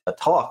did a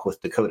talk with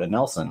Dakota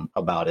Nelson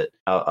about it,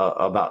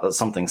 about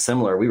something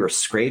similar. We were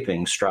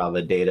scraping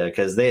Strava data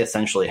because they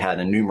essentially had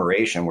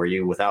enumeration where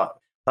you, without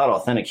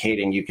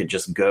authenticating, you could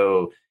just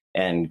go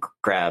and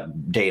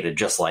grab data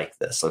just like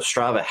this. So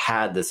Strava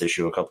had this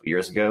issue a couple of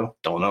years ago.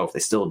 Don't know if they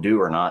still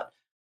do or not,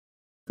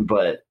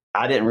 but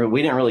we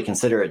didn't really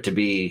consider it to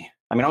be,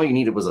 I mean, all you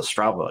needed was a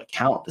Strava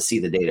account to see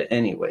the data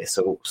anyway.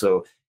 So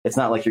it's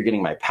not like you're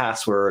getting my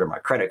password or my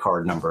credit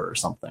card number or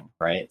something,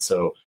 right?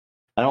 So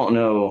I don't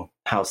know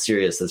how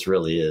serious this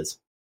really is.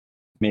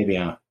 Maybe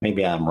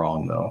I'm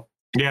wrong though.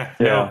 Yeah.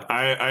 No,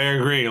 I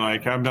agree.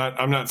 Like I'm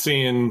not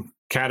seeing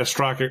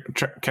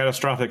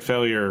catastrophic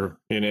failure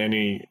in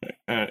any,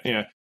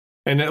 And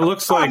it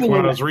looks like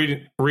when I was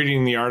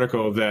reading the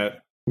article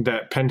that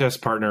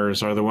Pentest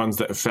partners are the ones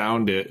that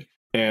found it.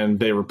 And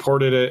they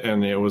reported it,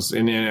 and it was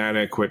an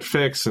inadequate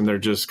fix, and they're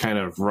just kind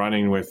of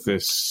running with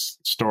this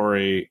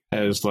story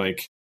as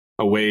like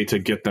a way to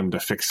get them to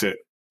fix it,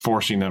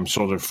 forcing them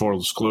sort of full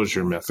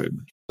disclosure method.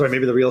 So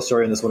maybe the real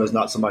story in this one is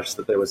not so much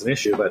that there was an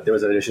issue, but there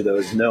was an issue that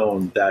was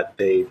known that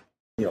they,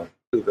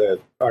 the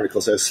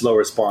article says slow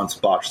response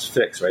botched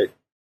fix, right?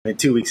 I mean,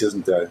 2 weeks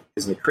isn't a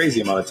crazy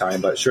amount of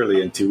time, but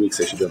surely in 2 weeks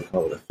they should be able to come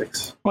up with a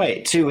fix.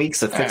 Wait, 2 weeks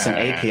to fix an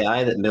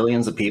API that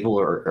millions of people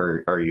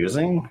are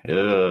using?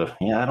 Yeah,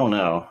 I don't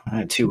know.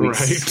 2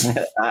 weeks.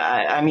 Right.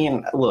 I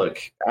mean, look,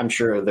 I'm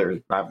sure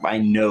I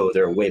know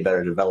there are way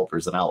better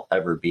developers than I'll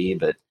ever be,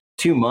 but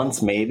 2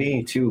 months,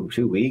 maybe 2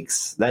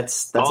 weeks.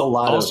 That's a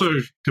lot. Also,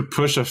 to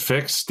push a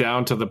fix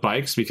down to the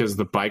bikes, because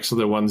the bikes are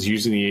the ones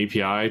using the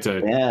API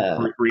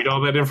to read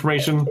all that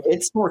information.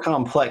 It's more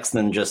complex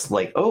than just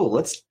like, oh,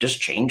 let's just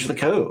change the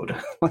code.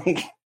 Like,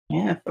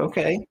 yeah,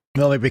 okay.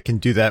 Well, maybe we can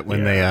do that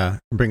when they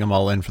bring them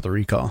all in for the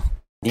recall.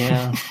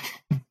 Yeah,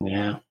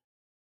 yeah.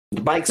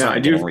 The bikes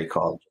aren't getting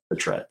recalled. The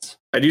treads.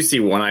 I do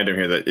see one item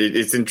here that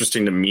it's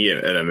interesting to me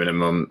at a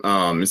minimum.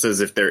 It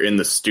says if they're in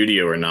the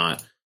studio or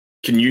not.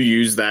 Can you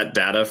use that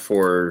data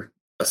for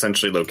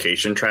essentially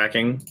location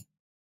tracking?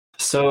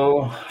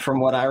 So,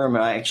 from what I remember,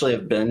 I actually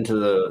have been to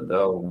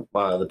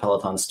the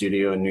Peloton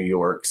studio in New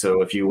York.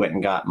 So, if you went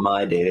and got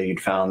my data,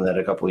 you'd found that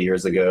a couple of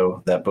years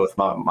ago that both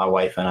my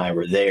wife and I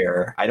were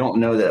there. I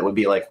don't know that it would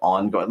be like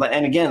ongoing.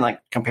 And again,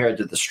 like compared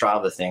to the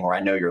Strava thing where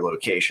I know your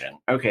location.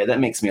 Okay, that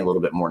makes me a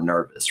little bit more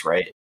nervous,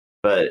 right?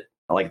 But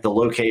like the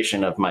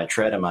location of my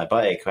tread and my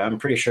bike, I'm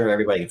pretty sure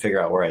everybody can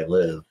figure out where I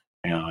live.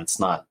 You know, it's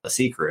not a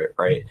secret,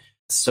 right?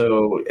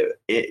 So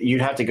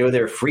you'd have to go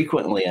there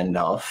frequently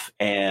enough,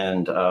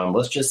 and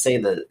let's just say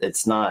that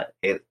it's not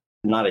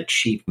a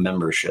cheap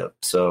membership.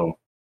 So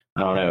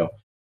I don't know.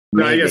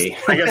 No, I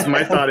guess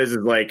my thought is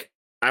like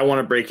I want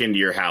to break into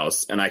your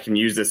house, and I can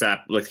use this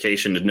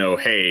application to know,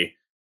 hey,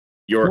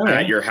 you're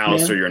at your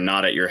house, or you're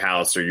not at your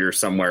house, or you're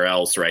somewhere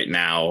else right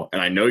now,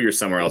 and I know you're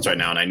somewhere else right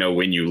now, and I know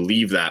when you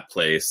leave that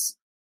place,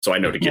 so I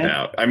know to get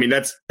out. I mean,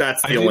 that's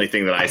the only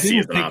thing that I see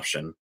as an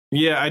option.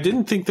 Yeah, I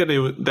didn't think that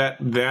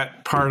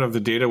that part of the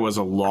data was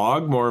a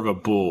log, more of a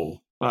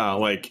bool.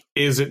 Like,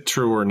 is it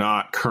true or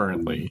not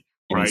currently?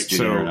 Right.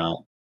 So, or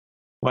not.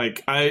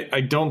 Like, I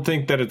don't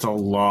think that it's a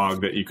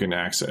log that you can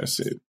access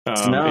it.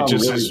 No, it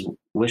just I'm really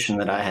wishing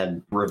that I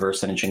had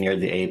reverse engineered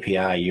the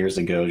API years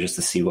ago just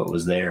to see what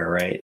was there.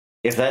 Right.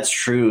 If that's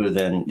true,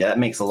 then that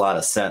makes a lot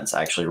of sense,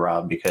 actually,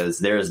 Rob, because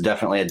there's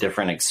definitely a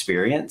different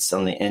experience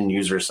on the end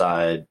user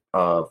side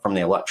from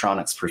the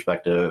electronics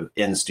perspective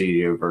in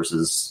studio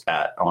versus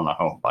on a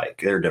home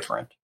bike. They're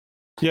different.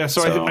 Yeah,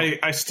 so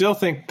I still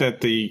think that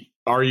the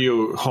are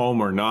you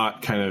home or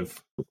not kind of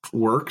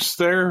works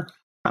there.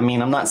 I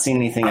mean, I'm not seeing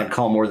anything I'd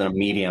call more than a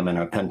medium in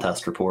a pen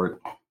test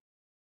report.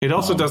 It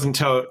also doesn't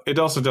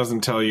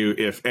tell you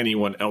if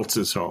anyone else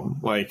is home.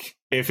 Like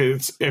if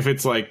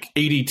it's like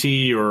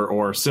ADT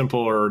or Simple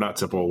or not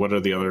Simple. What are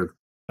the other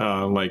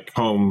like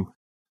home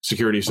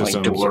security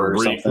systems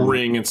like or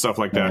Ring and stuff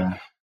like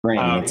that?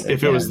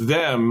 If it was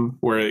them,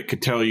 where it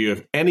could tell you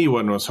if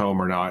anyone was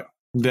home or not,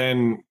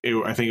 then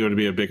I think it would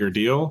be a bigger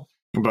deal.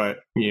 But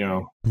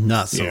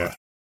not so. Yeah,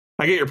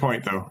 I get your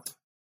point though.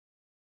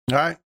 All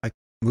right, I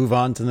move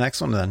on to the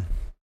next one then.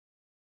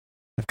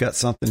 I've got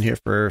something here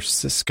for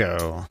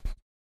Cisco.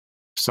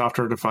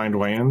 Software-defined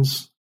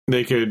WANs.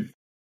 They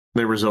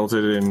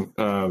resulted in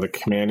the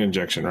command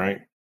injection,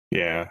 right?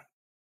 Yeah.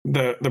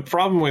 The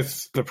problem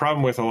with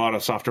a lot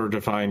of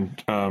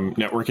software-defined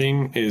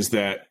networking is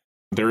that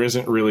there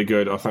isn't really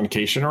good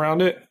authentication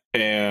around it,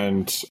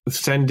 and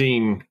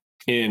sending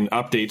in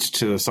updates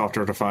to the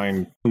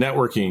software-defined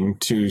networking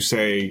to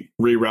say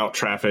reroute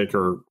traffic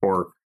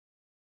or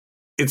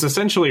it's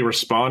essentially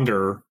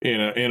responder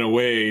in a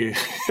way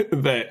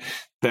that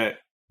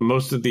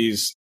most of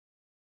these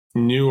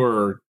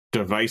newer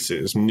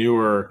devices,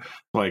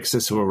 like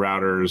Cisco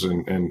routers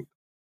and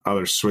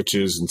other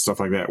switches and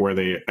stuff like that, where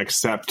they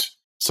accept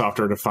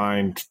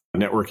software-defined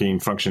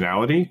networking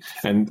functionality.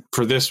 And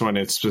for this one,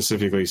 it's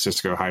specifically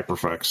Cisco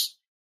HyperFlex.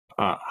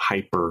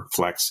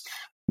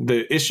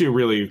 The issue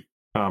really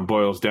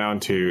boils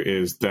down to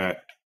is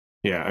that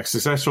a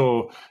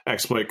successful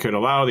exploit could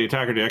allow the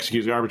attacker to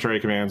execute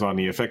arbitrary commands on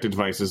the affected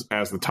devices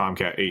as the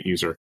Tomcat 8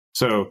 user.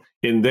 So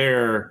in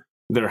their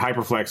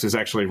HyperFlex is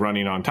actually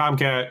running on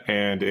Tomcat,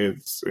 and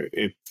it's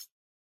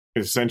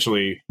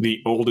essentially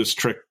the oldest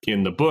trick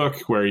in the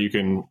book where you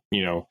can,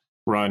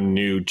 run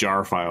new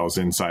jar files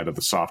inside of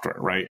the software,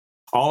 right?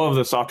 All of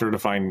the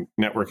software-defined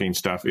networking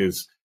stuff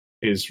is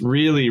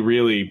really,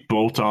 really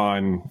bolt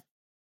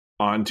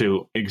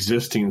onto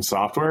existing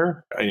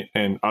software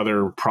and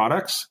other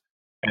products.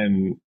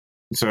 And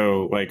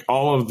so like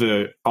all of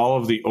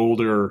the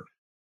older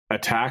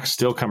attacks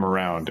still come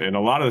around, and a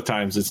lot of the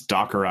times it's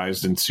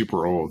Dockerized and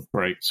super old,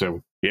 right?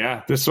 So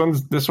yeah, this one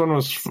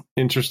was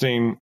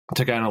interesting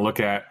to kind of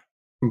look at,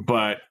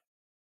 but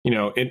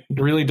it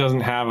really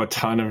doesn't have a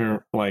ton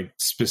of like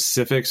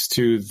specifics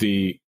to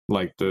the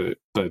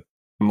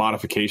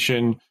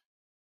modification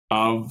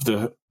of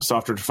the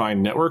software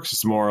defined networks.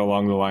 It's more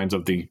along the lines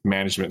of the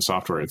management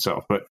software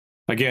itself. But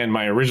again,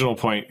 my original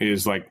point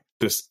is like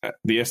the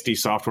SD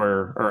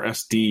software or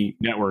SD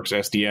networks,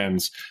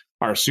 SDNs,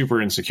 are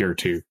super insecure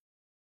too.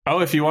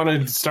 Oh, if you want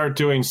to start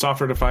doing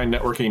software-defined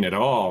networking at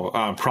all,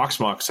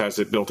 Proxmox has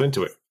it built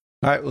into it.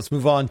 All right, let's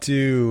move on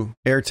to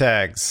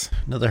AirTags,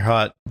 another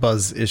hot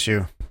buzz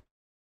issue.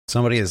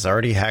 Somebody has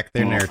already hacked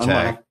their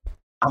AirTag.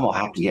 I'm gonna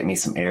have to get me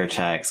some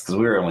AirTags because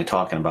we were only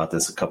talking about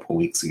this a couple of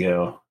weeks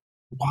ago.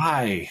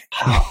 Why?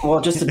 Well,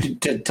 just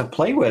to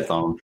play with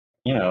them,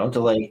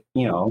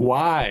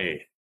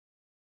 Why?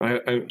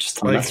 Just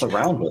to mess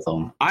around with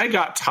them. I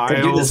got tiles.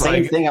 To do the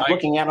same thing I'm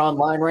looking at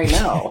online right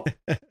now.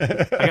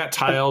 I got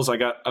tiles. I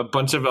got a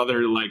bunch of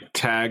other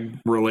tag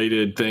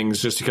related things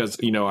just because,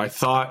 I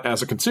thought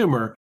as a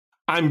consumer,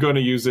 I'm going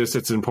to use this.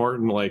 It's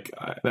important.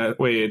 That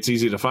way it's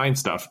easy to find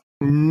stuff.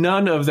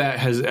 None of that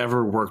has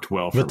ever worked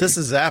well for me. But this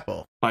is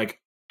Apple.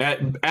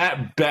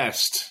 At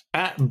best,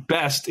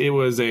 it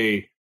was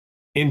a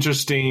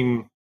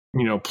interesting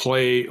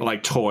play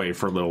toy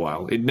for a little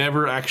while. It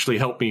never actually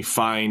helped me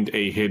find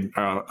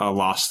a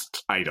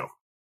lost item,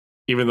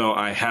 even though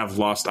I have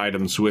lost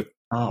items with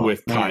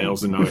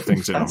tiles and other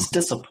things in them. That's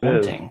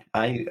disappointing.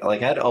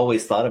 I'd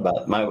always thought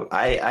about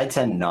I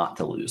tend not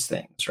to lose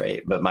things,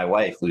 right? But my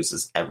wife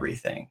loses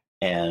everything,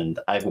 and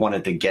I've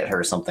wanted to get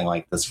her something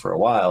like this for a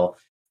while.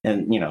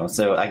 And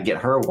so I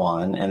get her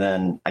one, and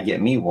then I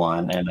get me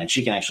one, and then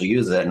she can actually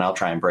use it, and I'll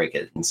try and break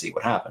it and see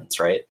what happens,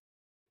 right?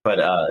 But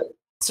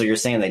so you're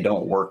saying they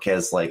don't work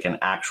as an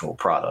actual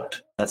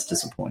product? That's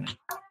disappointing.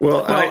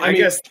 Well, I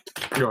guess.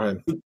 Go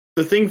ahead.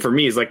 The thing for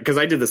me is because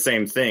I did the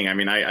same thing. I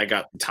mean, I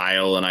got the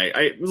tile, and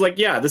I was like,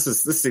 yeah, this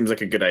seems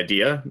like a good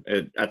idea.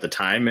 At the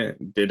time,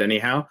 it did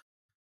anyhow.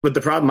 But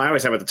the problem I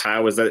always have with the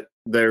tile was that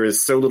there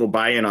is so little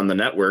buy-in on the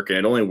network, and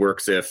it only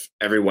works if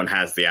everyone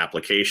has the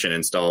application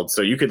installed.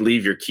 So you could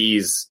leave your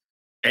keys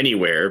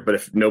anywhere, but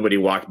if nobody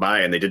walked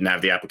by and they didn't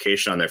have the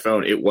application on their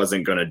phone, it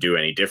wasn't going to do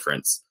any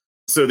difference.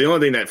 So the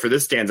only thing that for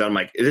this stands out, I'm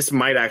like, this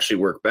might actually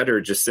work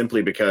better just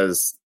simply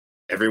because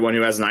everyone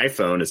who has an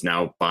iPhone is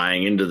now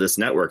buying into this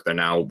network. They're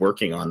now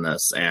working on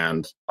this.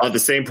 And at the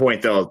same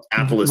point, though,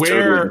 Apple is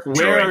totally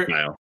destroying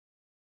Tile.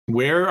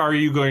 Where are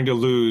you going to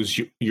lose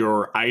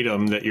your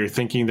item that you're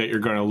thinking that you're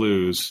going to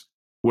lose,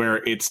 where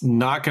it's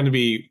not going to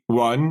be,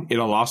 1, in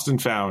a lost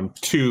and found,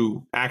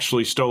 2,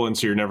 actually stolen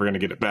so you're never going to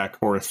get it back,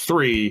 or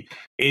 3,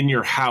 in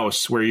your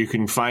house where you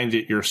can find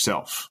it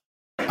yourself?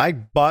 I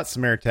bought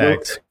some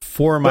AirTags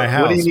for my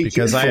house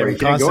because I am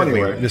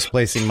constantly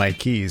misplacing my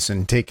keys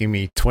and taking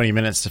me 20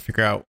 minutes to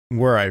figure out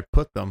where I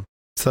put them.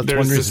 So that's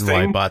one reason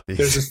why I bought these.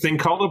 There's this thing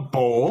called a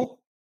bowl.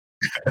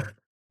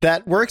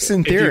 That works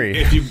in theory.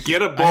 If you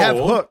get a bowl, I have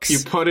hooks. You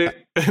put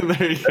it,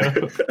 there you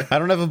go. I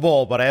don't have a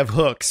bowl, but I have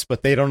hooks,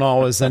 but they don't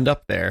always end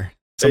up there.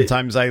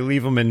 Sometimes I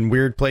leave them in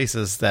weird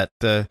places that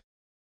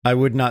I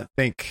would not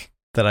think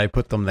that I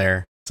put them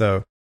there.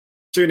 So,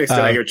 to an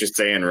extent, I get what you're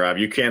saying, Rob.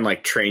 You can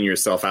train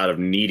yourself out of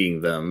needing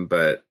them,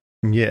 but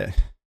yeah.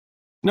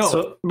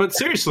 No, but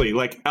seriously,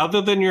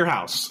 other than your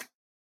house,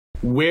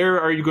 where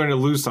are you going to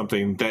lose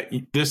something that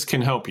this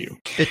can help you?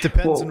 It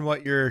depends on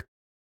what you're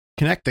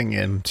connecting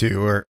them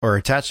to or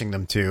attaching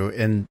them to,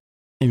 and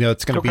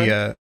it's going to be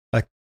a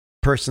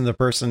person to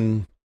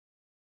person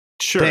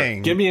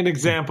thing. Give me an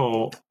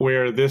example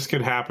where this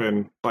could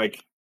happen,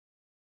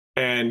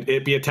 and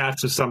it be attached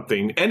to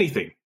something,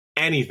 anything.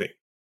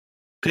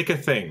 Pick a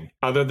thing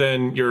other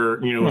than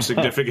your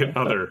significant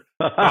other,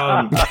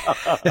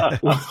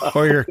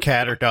 or your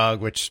cat or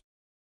dog, which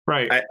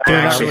right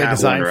they're not really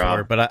designed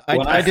for. But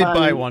I did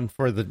buy one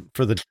for the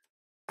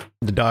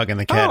dog and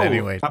the cat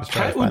anyway. A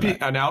pet would be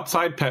an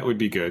outside pet would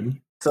be good.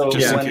 So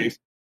just in case.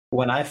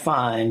 When I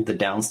find the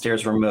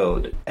downstairs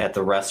remote at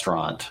the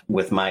restaurant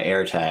with my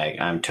AirTag,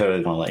 I'm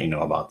totally going to let you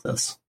know about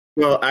this.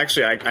 Well,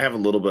 actually, I have a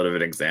little bit of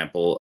an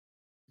example.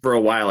 For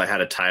a while, I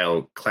had a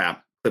tile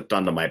clipped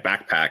onto my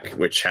backpack,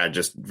 which had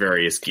just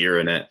various gear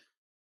in it.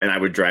 And I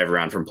would drive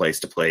around from place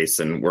to place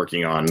and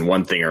working on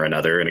one thing or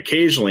another. And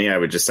occasionally I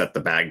would just set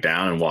the bag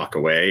down and walk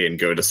away and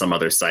go to some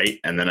other site.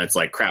 And then it's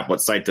like, crap, what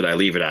site did I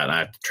leave it at? And I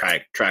have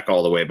to track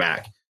all the way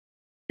back.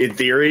 In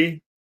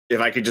theory,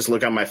 if I could just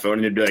look on my phone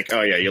and it'd be like,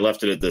 oh yeah, you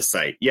left it at this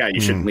site. Yeah, you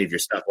shouldn't leave your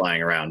stuff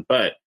lying around.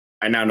 But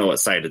I now know what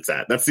site it's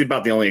at. That's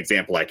about the only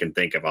example I can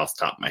think of off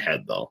the top of my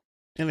head, though.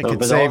 And it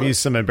could save you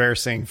some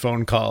embarrassing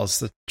phone calls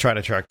to try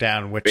to track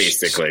down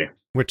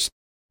which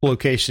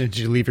location did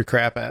you leave your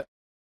crap at.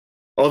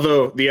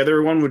 Although the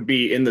other one would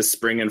be in the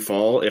spring and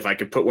fall. If I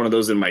could put one of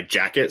those in my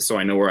jacket so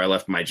I know where I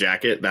left my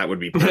jacket, that would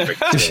be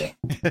perfect.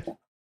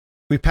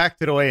 We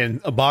packed it away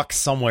in a box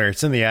somewhere.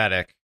 It's in the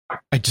attic.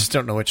 I just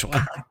don't know which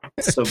one.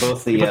 So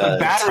both the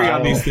battery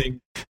on these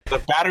things, are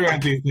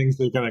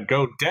going to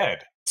go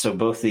dead. So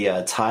both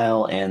the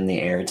tile and the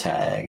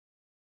AirTag,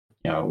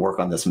 work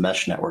on this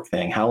mesh network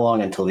thing. How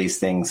long until these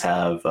things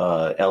have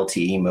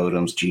LTE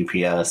modems,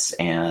 GPS,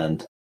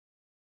 and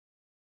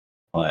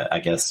I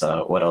guess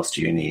what else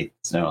do you need?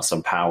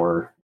 Some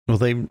power.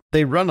 Well,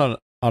 they run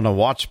on a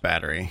watch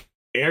battery.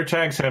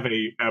 AirTags have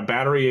a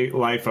battery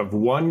life of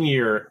 1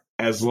 year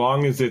as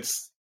long as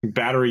its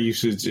battery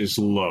usage is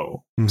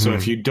low. Mm-hmm. So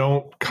if you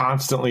don't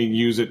constantly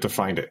use it to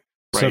find it,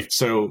 right?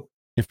 So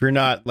if you're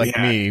not like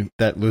me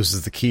that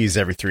loses the keys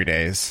every 3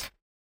 days,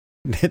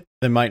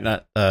 they might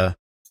not. The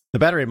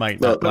battery might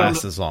not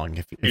last as long.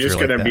 If you're just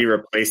going to be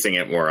replacing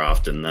it more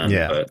often, then.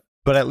 Yeah,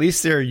 but at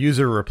least they're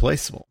user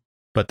replaceable.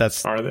 But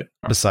that's are they?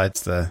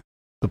 Besides the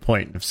the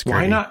point of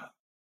security. Why not?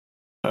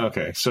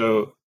 Okay,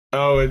 so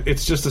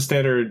it's just a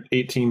standard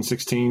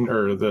 1816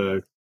 or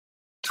the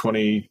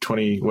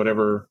 2020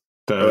 whatever,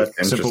 the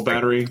simple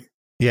battery.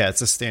 Yeah,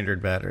 it's a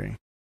standard battery.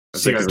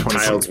 So the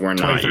tiles were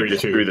not. You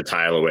just threw the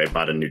tile away,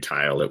 bought a new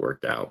tile. It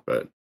worked out,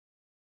 but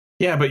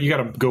yeah, but you got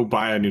to go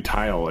buy a new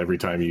tile every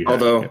time you.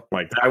 Although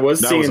I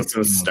was seeing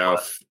some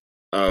stuff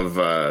of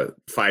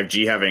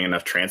 5G having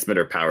enough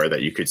transmitter power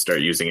that you could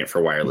start using it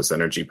for wireless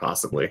energy,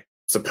 possibly,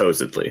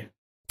 supposedly.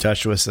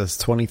 Joshua says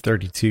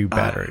 2032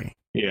 battery.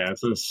 Yeah,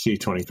 it's a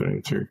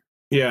C2032.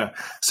 Yeah,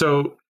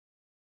 so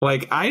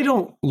like I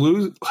don't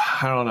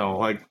know,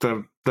 like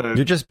the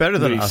you're just better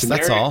than us.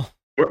 Scenario, that's all.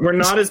 We're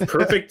not as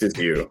perfect as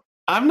you.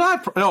 I'm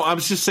not. No, I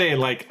was just saying.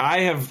 Like I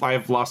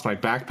have lost my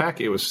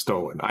backpack. It was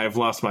stolen. I have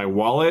lost my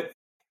wallet.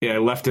 Yeah, I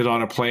left it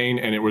on a plane,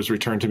 and it was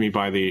returned to me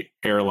by the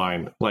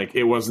airline. Like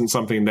it wasn't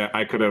something that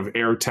I could have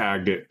air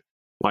tagged it.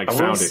 Like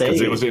found it because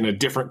it was in a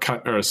different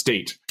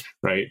state,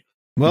 right?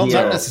 Well,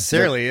 not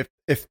necessarily.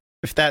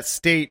 If that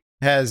state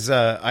has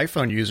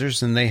iPhone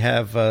users and they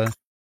have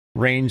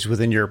range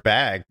within your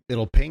bag,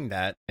 it'll ping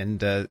that,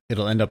 and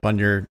it'll end up on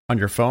your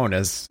phone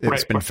as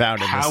it's been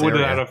found in this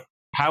area.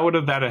 How would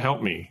that have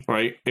helped me?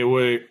 Right? It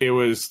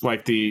was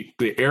like the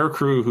air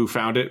crew who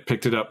found it,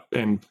 picked it up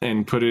and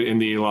put it in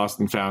the lost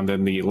and found.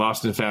 Then the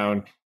lost and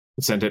found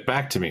sent it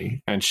back to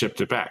me and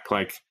shipped it back.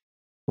 Like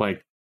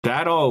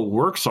that all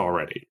works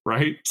already,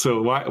 right?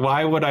 So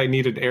why would I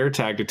need an air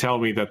tag to tell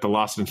me that the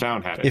lost and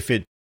found had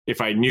it?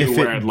 If I knew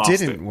where I'd lost it.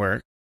 If it didn't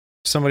work,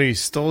 somebody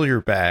stole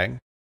your bag,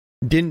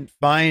 didn't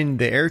find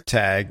the air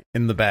tag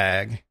in the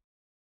bag,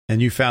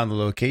 and you found the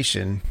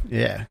location.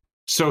 Yeah.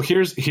 So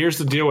here's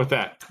the deal with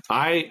that.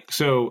 I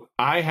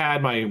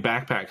had my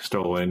backpack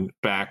stolen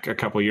back a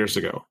couple years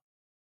ago.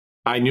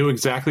 I knew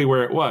exactly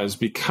where it was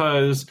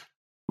because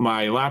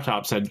my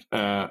laptops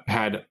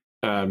had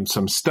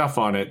some stuff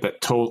on it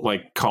that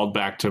called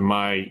back to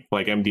my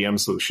MDM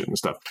solution and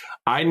stuff.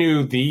 I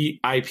knew the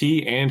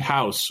IP and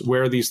house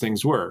where these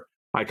things were.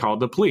 I called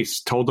the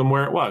police, told them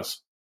where it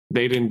was.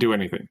 They didn't do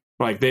anything.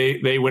 Like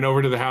they went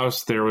over to the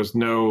house. There was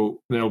no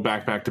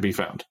backpack to be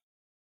found.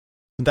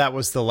 That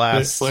was the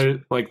last.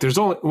 Like there's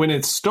only when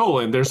it's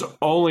stolen. There's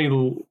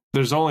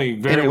only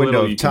very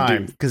little you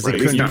can do because they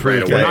couldn't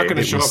prove that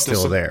it was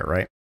still there,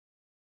 right?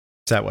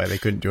 Is that why they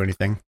couldn't do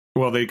anything?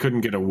 Well, they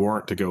couldn't get a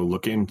warrant to go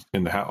look in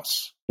the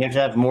house. You have to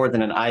have more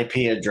than an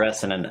IP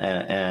address and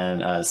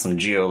some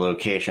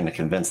geolocation to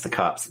convince the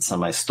cops that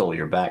somebody stole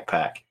your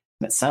backpack.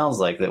 And it sounds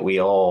like that we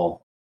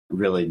all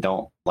really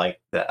don't like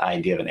the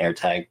idea of an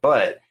AirTag,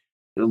 but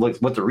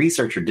what the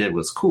researcher did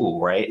was cool,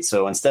 right?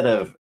 So instead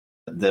of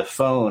the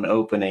phone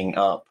opening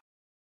up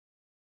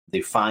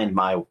the Find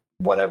My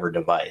whatever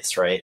device,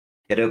 right?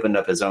 It opened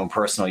up his own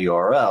personal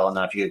URL.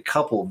 Now, if you could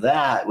couple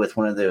that with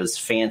one of those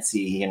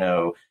fancy,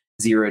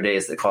 0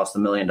 days that cost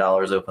 $1 million,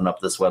 open up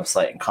this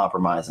website and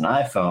compromise an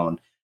iPhone,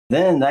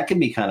 then that could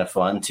be kind of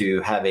fun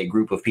to have a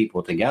group of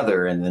people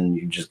together and then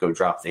you just go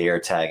drop the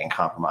AirTag and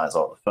compromise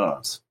all the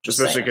phones.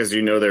 Especially because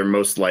they're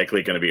most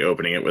likely going to be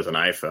opening it with an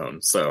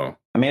iPhone. So,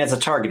 I mean, it's a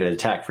targeted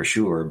attack for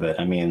sure, but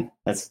I mean,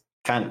 that's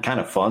kind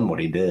of fun what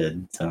he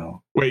did.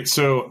 So wait,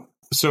 so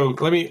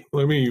let me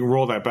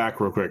roll that back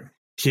real quick.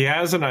 He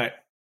has an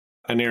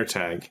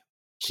AirTag.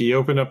 He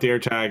opened up the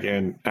AirTag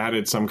and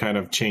added some kind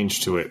of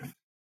change to it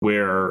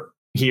where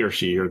he or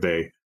she or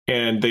they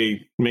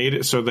made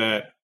it so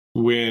that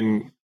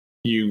when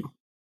you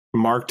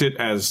marked it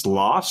as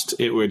lost,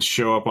 it would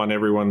show up on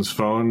everyone's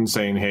phone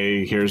saying,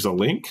 "Hey, here's a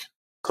link."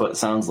 That's what it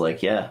sounds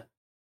like. Yeah.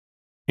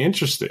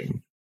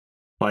 Interesting.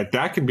 Like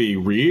that could be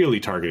really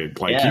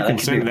targeted. Like you can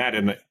send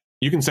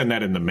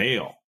that in the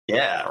mail.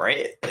 Yeah,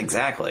 right.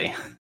 Exactly.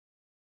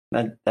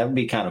 That would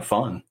be kind of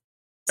fun.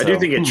 I do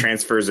think it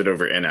transfers it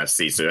over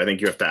NFC, so I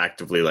think you have to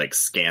actively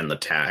scan the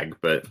tag,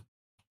 but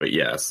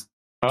yes.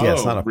 Yeah,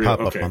 it's not a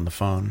pop-up on the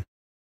phone.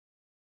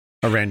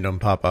 A random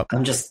pop-up.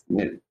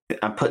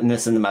 I'm putting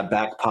this into my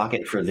back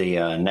pocket for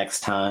the next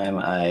time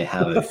I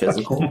have a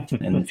physical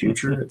in the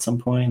future at some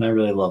point. I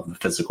really love the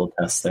physical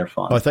tests. They're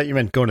fun. Oh, I thought you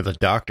meant going to the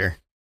doctor.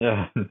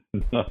 Yeah.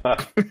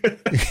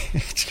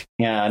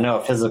 Yeah, I know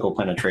a physical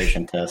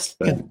penetration test,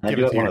 but I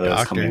do have one of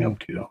those coming up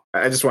too.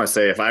 I just want to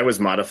say, if I was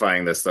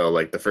modifying this though,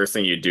 the first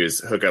thing you'd do is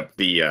hook up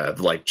the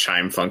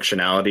chime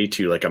functionality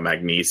to a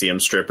magnesium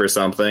strip or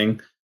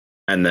something,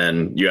 and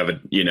then you have a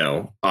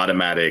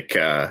automatic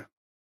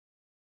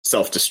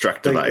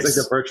self-destruct device. It's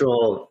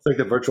like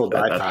the virtual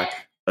backpack.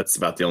 That's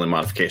about the only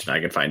modification I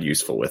can find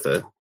useful with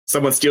it.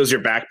 Someone steals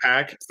your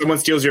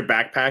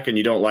backpack, and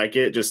you don't like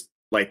it, just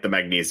light the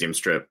magnesium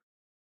strip.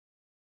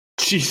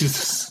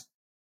 Jesus.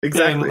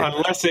 Exactly. And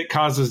unless it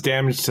causes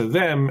damage to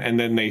them and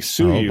then they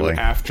sue you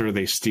after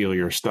they steal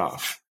your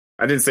stuff.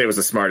 I didn't say it was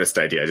the smartest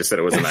idea. I just said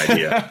it was an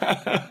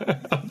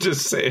idea. I'm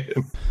just saying.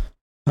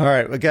 All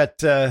right. We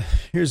got, how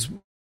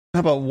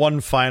about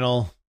one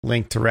final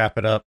link to wrap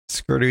it up?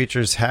 Security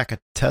features hack a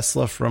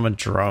Tesla from a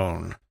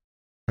drone.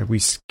 Are we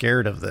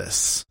scared of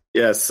this?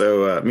 Yeah,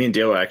 so me and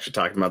Dale actually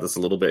talked about this a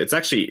little bit. It's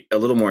actually a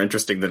little more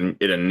interesting than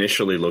it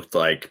initially looked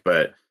like,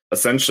 but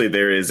essentially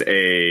there is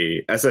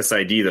a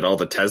SSID that all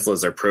the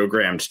Teslas are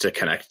programmed to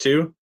connect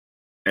to.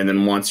 And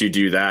then once you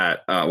do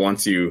that,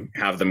 once you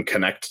have them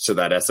connect to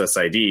that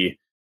SSID,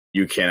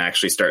 you can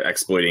actually start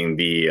exploiting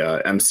the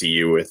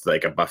MCU with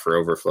like a buffer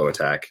overflow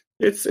attack.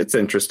 It's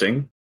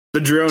interesting. The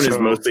drone is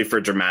mostly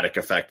for dramatic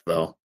effect,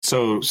 though.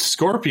 So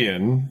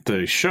Scorpion,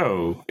 the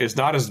show, is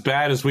not as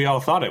bad as we all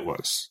thought it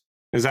was.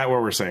 Is that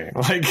what we're saying?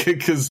 Like,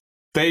 because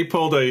they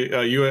pulled an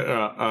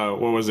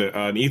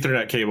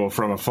Ethernet cable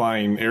from a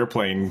flying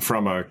airplane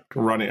from a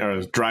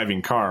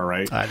driving car,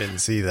 right? I didn't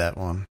see that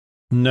one.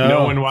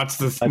 No one watched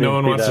the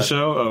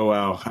show. Oh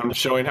wow, I'm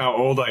showing how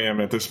old I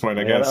am at this point.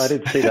 I guess I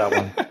didn't see that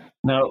one.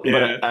 No,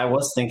 but I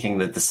was thinking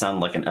that this sounded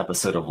like an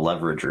episode of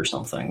Leverage or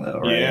something, though.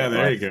 Right? Yeah,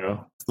 there you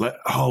go.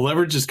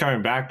 Leverage is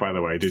coming back, by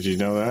the way. Did you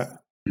know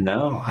that?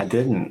 No, I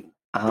didn't.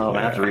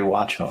 I have to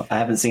rewatch them. I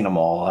haven't seen them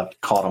all.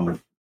 I've caught them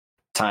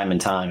time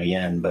and time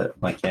again, but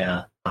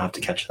I'll have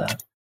to catch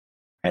that.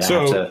 And I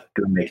have to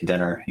go make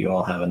dinner. You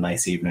all have a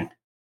nice evening.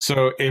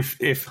 So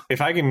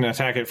if I can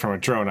attack it from a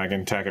drone, I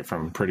can attack it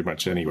from pretty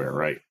much anywhere,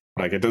 right?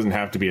 Like, it doesn't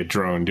have to be a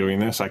drone doing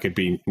this. I could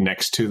be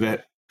next to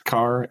that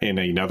car in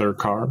another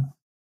car.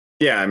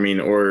 Yeah, I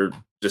mean, or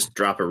just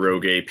drop a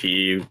rogue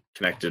AP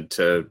connected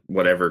to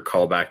whatever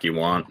callback you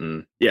want.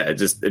 And yeah, it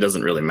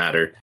doesn't really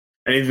matter.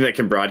 Anything that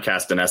can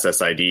broadcast an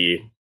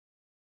SSID,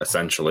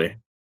 essentially.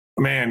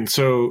 Man,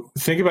 so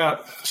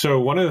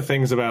one of the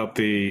things about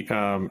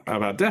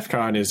about DEF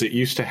CON is it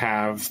used to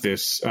have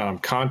this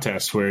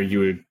contest where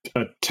you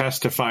would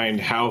test to find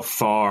how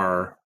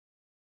far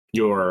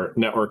your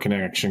network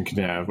connection can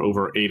have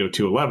over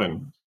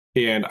 802.11.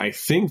 And I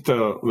think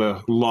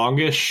the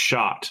longest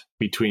shot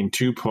between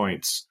 2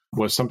 points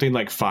was something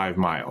like 5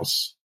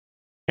 miles.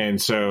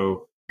 And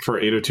so for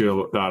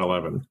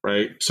 802.11,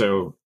 right?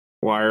 So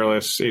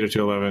wireless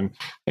 802.11,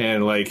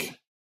 and like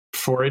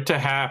for it to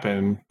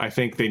happen, I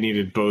think they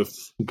needed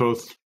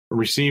both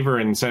receiver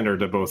and sender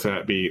to both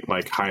be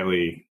like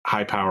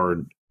high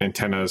powered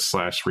antennas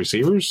 /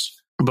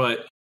 receivers.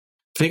 But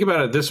think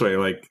about it this way: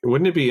 like,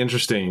 wouldn't it be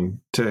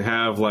interesting to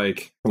have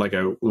like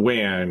a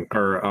WAN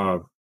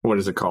or what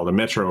is it called? A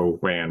metro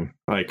WAN,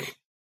 like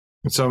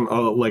some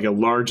like a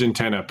large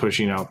antenna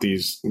pushing out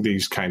these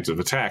kinds of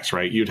attacks,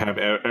 right? You'd have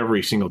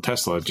every single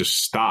Tesla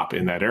just stop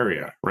in that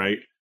area, right?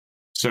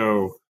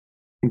 So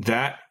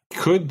does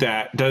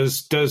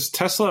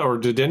Tesla or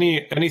did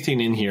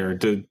anything in here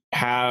to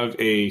have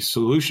a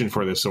solution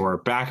for this or a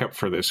backup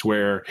for this,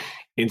 where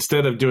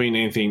instead of doing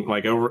anything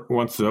like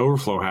once the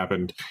overflow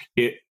happened,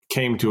 it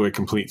came to a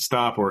complete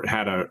stop, or it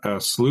had a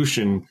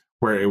solution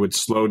where it would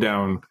slow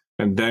down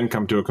and then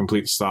come to a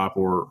complete stop,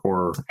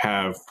 or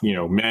have,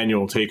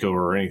 manual takeover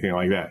or anything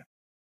like that.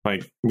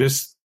 Like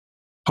this,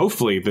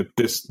 hopefully that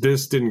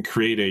this didn't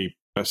create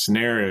a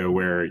scenario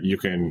where you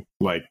can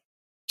like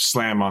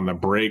slam on the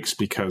brakes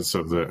because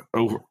of the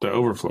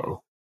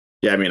overflow.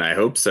 Yeah, I mean, I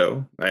hope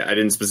so. I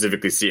didn't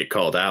specifically see it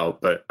called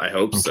out, but I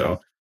hope so.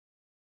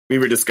 We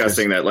were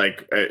discussing that,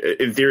 like,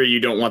 in theory,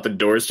 you don't want the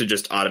doors to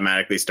just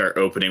automatically start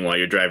opening while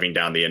you're driving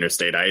down the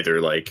interstate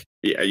either. Like,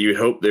 yeah, you'd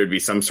hope there'd be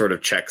some sort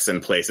of checks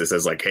in place that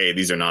says, like, hey,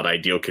 these are not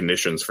ideal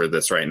conditions for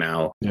this right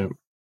now. Yeah.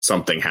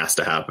 Something has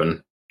to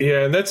happen.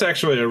 Yeah, and that's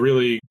actually a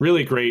really,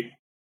 really great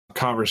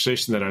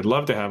conversation that I'd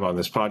love to have on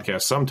this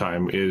podcast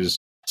sometime, is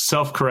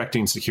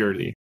self-correcting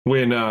security.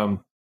 When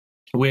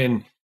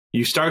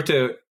you start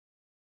to,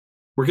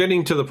 we're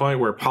getting to the point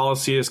where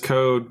policy as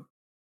code,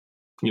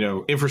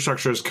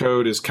 infrastructure as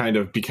code is kind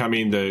of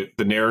becoming the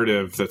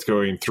narrative that's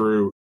going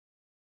through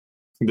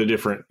the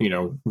different,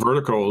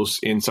 verticals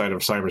inside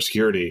of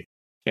cybersecurity.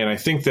 And I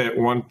think that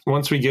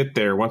once we get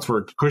there, once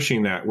we're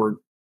pushing that,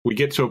 we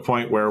get to a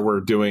point where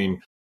we're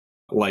doing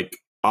like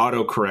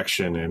auto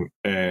correction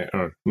and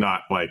or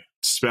not like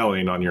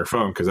spelling on your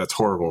phone, because that's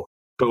horrible,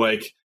 but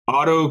like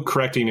auto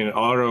correcting and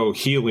auto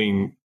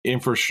healing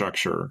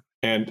infrastructure.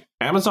 And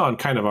Amazon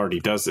kind of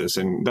already does this,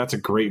 and that's a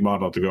great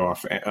model to go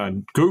off.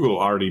 Google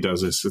already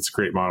does this; it's a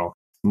great model.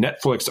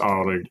 Netflix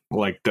already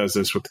does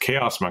this with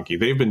Chaos Monkey.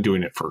 They've been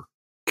doing it for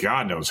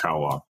God knows how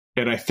long.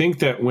 And I think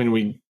that when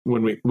we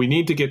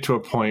need to get to a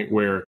point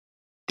where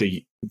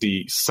the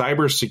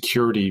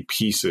cybersecurity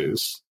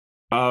pieces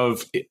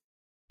of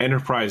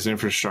enterprise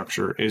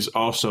infrastructure is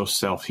also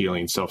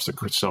self-healing,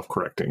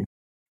 self-correcting,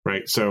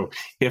 right? So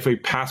if a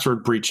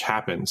password breach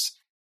happens,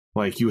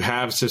 like, you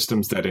have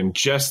systems that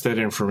ingest that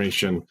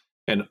information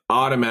and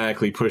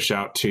automatically push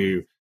out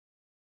to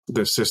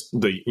the system,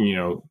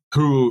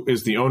 who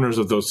is the owners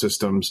of those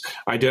systems,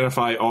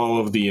 identify all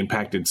of the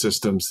impacted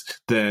systems,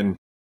 then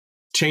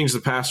change the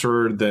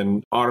password,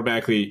 then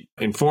automatically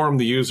inform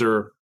the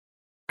user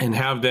and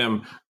have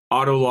them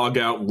auto log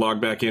out,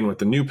 log back in with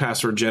the new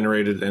password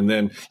generated. And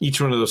then each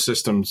one of those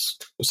systems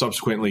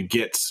subsequently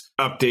gets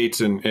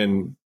updates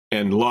and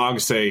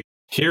logs say,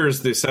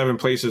 here's the 7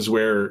 places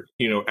where,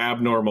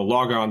 abnormal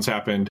logons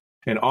happened,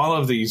 and all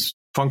of these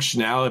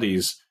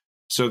functionalities,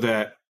 so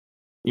that,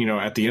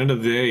 at the end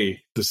of the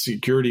day, the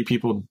security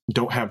people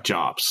don't have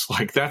jobs.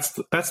 Like, that's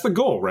the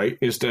goal, right?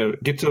 Is to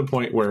get to a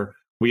point where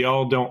we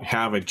all don't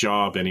have a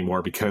job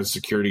anymore, because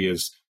security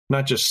is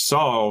not just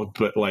solved,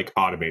 but like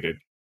automated.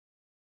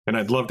 And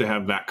I'd love to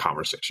have that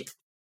conversation.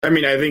 I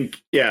mean, I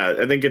think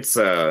it's,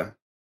 I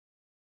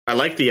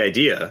like the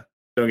idea.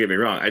 Don't get me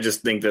wrong. I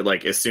just think that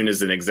like as soon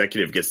as an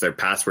executive gets their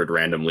password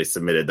randomly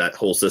submitted, that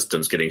whole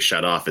system's getting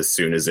shut off as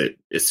soon as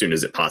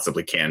it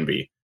possibly can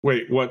be.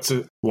 Wait,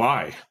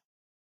 why?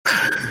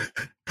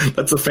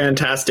 That's a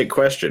fantastic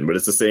question, but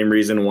it's the same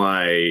reason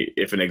why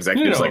if an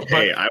executive's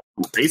hey, I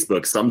want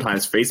Facebook,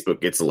 sometimes Facebook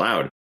gets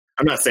allowed.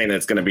 I'm not saying that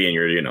it's going to be in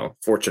your,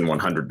 Fortune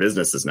 100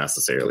 businesses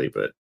necessarily,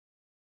 but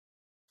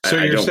so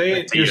you're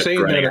saying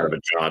that out of a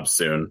job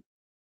soon.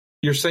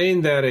 You're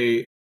saying that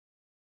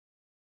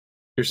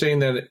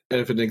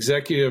if an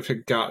executive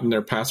had gotten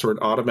their password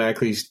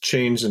automatically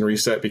changed and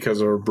reset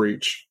because of a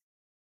breach,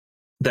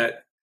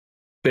 that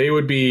they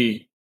would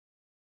be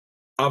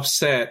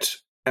upset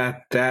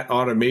at that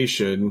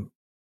automation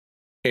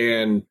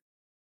and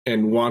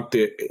want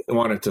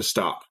it to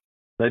stop.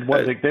 They'd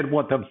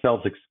want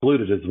themselves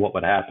excluded is what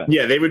would happen.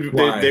 Yeah, they would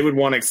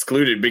want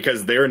excluded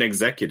because they're an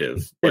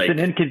executive. It's an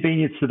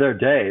inconvenience to their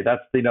day.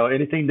 That's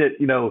anything that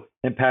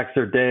impacts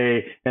their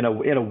day in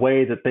a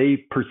way that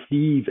they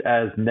perceive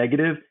as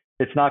negative.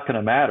 It's not going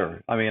to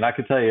matter. I mean, I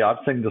can tell you, I've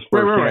seen this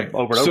firsthand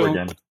over and over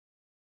again.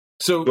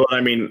 So, well, I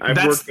mean,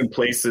 I've worked in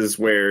places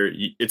where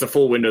it's a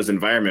full Windows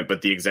environment,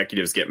 but the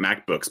executives get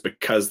MacBooks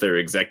because they're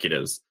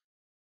executives.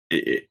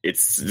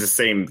 It's the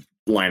same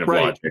line of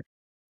logic.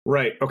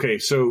 Right. Okay.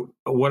 So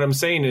what I'm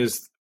saying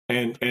is,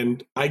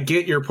 and I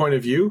get your point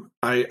of view.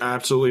 I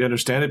absolutely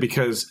understand it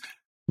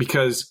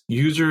because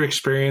user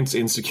experience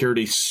in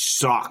security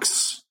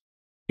sucks.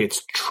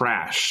 It's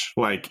trash.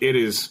 Like, it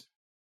is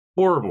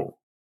horrible.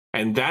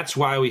 And that's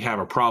why we have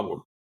a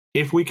problem.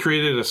 If we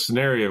created a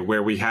scenario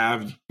where we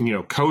have,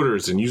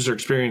 coders and user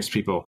experience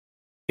people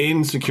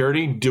in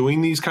security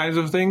doing these kinds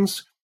of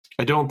things,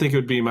 I don't think it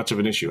would be much of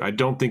an issue. I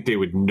don't think they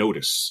would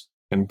notice.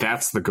 And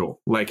that's the goal.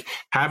 Like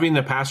having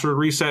the password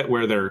reset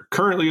where they're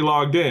currently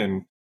logged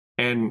in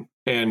and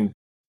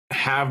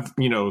have,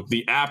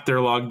 the app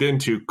they're logged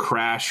into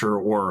crash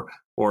or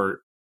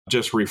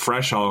just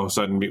refresh all of a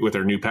sudden with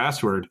their new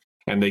password.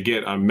 And they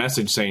get a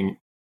message saying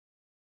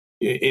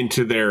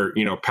into their,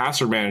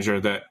 password manager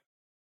that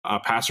a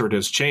password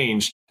has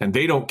changed, and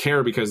they don't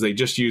care because they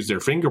just use their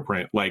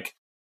fingerprint. Like,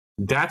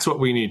 that's what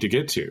we need to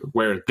get to,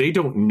 where they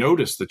don't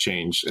notice the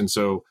change. And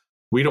so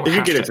we don't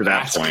have to get it to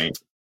that point.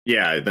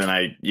 Yeah, then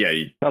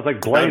sounds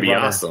like Blade that'd be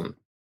Runner. Awesome.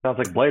 Sounds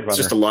like Blade Runner. It's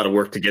just a lot of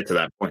work to get to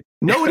that point.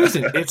 No, it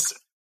isn't.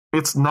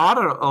 It's not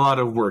a lot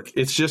of work.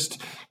 It's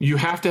just you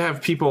have to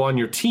have people on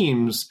your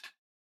teams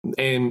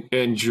and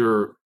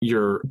you're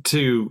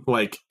to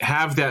like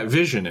have that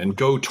vision and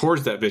go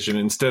towards that vision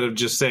instead of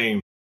just saying,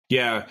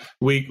 yeah,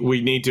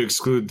 we need to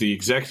exclude the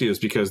executives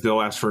because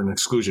they'll ask for an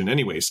exclusion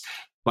anyways.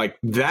 Like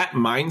that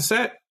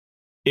mindset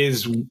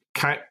is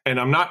and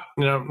I'm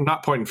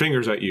not pointing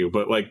fingers at you,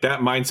 but like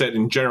that mindset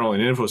in general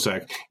in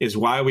InfoSec is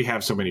why we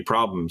have so many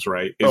problems,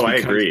 right? I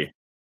agree.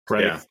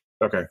 Right. Yeah.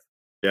 Okay.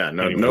 Yeah.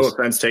 No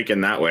offense taken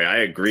that way. I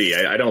agree.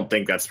 I don't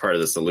think that's part of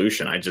the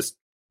solution.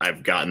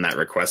 I've gotten that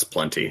request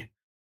plenty.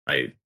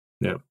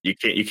 You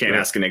can't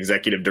ask an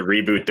executive to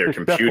reboot their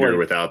computer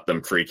without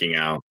them freaking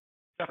out.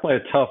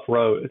 Definitely a tough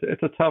road.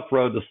 It's a tough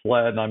road to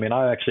sled. And I mean,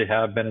 I actually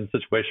have been in a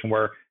situation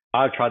where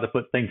I've tried to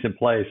put things in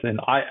place,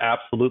 and I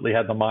absolutely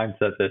had the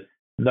mindset that,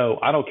 no,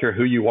 I don't care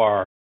who you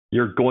are,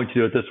 you're going to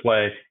do it this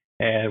way.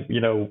 And,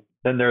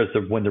 then there's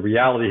when the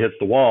reality hits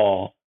the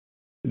wall,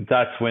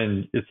 that's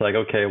when it's like,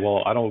 okay,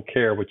 well, I don't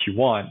care what you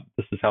want.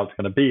 This is how it's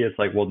going to be. It's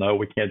like, well, no,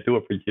 we can't do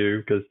it for you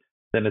because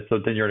then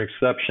you're an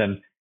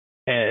exception.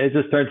 And it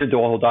just turns into a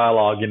whole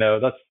dialogue,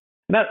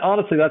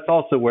 honestly, that's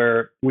also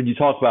where, when you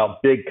talk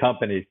about big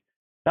companies,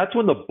 that's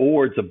when the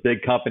boards of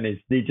big companies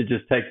need to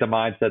just take the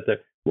mindset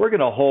that we're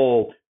going to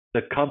hold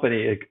the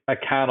company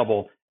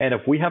accountable. And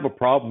if we have a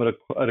problem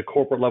at a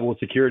corporate level of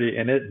security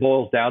and it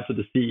boils down to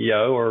the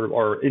CEO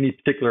or any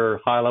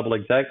particular high-level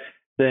exec,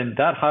 then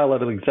that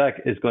high-level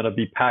exec is going to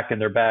be packing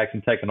their bags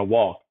and taking a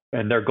walk,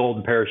 and their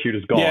golden parachute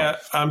is gone. Yeah,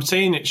 I'm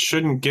saying it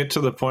shouldn't get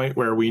to the point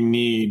where we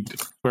need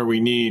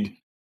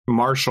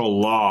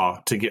martial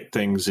law to get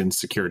things in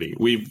security.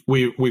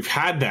 We've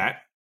had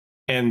that,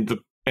 and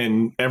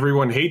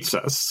everyone hates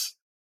us.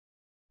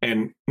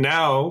 And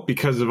now,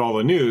 because of all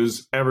the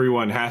news,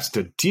 everyone has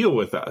to deal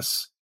with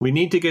us. We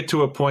need to get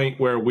to a point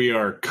where we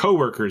are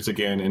coworkers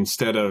again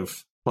instead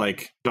of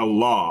like the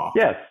law.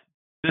 Yes.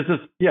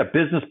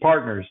 Business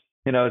partners.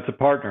 It's a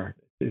partner.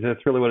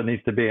 That's really what it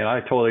needs to be. And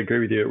I totally agree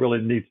with you. It really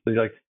needs to be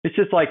like, it's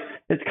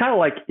kind of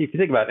like, if you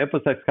think about it,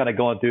 InfoSec's kind of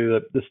going through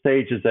the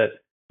stages that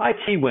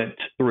IT went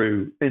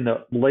through in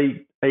the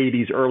late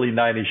 80s, early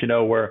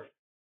 90s, where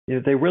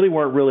they really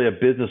weren't really a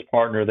business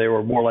partner. They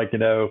were more like,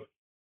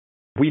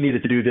 we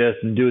needed to do this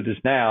and do this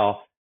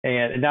now.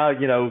 And now,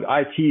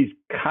 IT's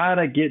kind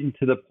of getting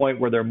to the point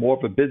where they're more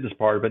of a business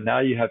partner, but now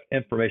you have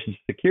information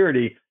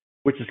security,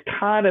 which is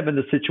kind of in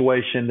the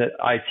situation that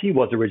IT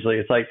was originally.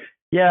 It's like,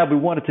 yeah, we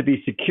want it to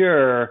be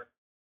secure,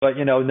 but,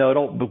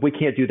 but we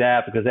can't do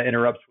that because that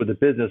interrupts with the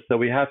business. So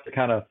we have to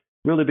kind of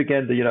really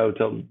begin to,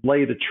 to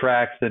lay the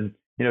tracks and,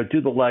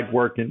 do the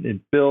legwork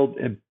and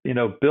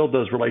build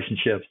those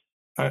relationships.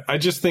 I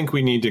just think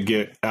we need to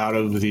get out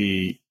of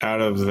the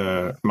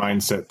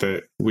mindset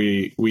that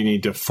we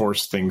need to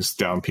force things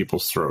down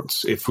people's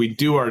throats. If we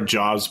do our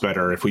jobs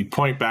better, if we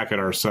point back at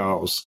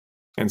ourselves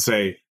and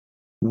say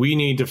we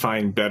need to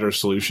find better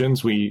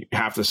solutions, we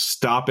have to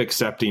stop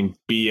accepting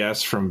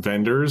BS from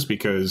vendors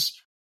because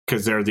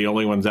they're the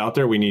only ones out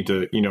there. We need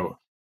to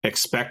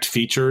expect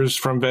features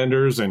from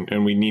vendors,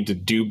 and we need to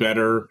do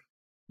better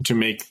to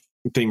make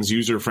things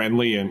user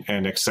friendly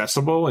and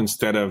accessible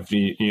instead of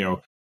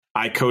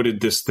I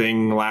coded this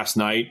thing last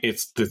night.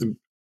 It's the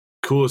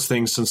coolest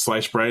thing since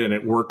sliced bread, and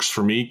it works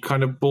for me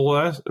kind of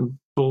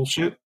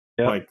bullshit.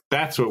 Yep. Like,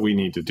 that's what we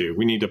need to do.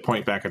 We need to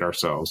point back at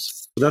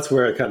ourselves. That's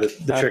where kind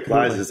of the trick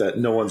lies, is that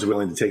no one's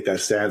willing to take that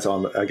stance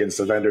against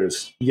the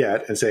vendors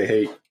yet and say,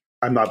 hey,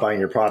 I'm not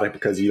buying your product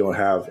because you don't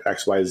have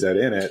X, Y, Z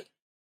in it.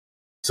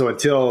 So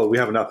until we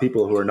have enough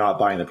people who are not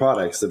buying the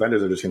products, the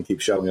vendors are just going to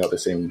keep shelling out the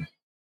same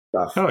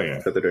stuff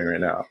that they're doing right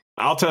now.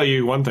 I'll tell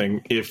you one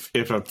thing. If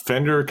a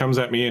vendor comes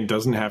at me and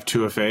doesn't have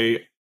 2FA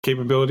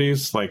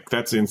capabilities, like,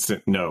 that's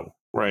instant no,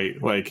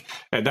 right? Like,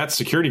 and that's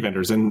security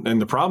vendors. And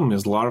the problem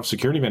is a lot of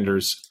security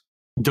vendors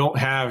don't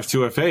have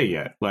 2FA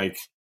yet. Like,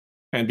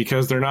 and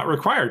because they're not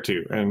required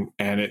to.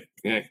 And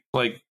it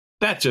like,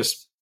 that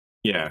just,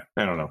 I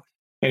don't know.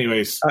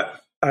 Anyways.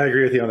 I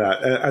agree with you on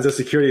that. As a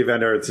security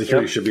vendor,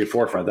 security should be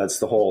forefront. That's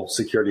the whole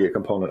security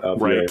component of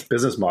your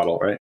business model,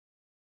 right?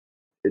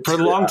 For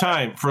a long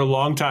time,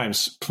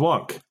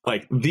 Splunk,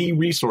 like the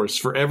resource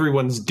for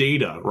everyone's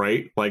data,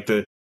 right? Like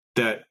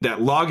that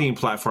logging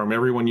platform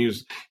everyone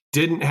used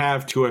didn't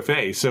have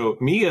 2FA. So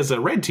me as a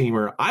red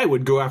teamer, I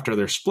would go after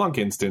their Splunk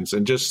instance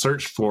and just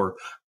search for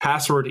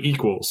password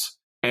equals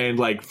and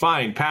like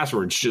find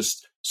passwords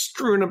just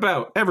strewn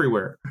about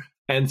everywhere.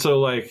 And so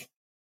like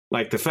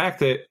the fact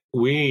that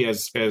we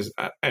as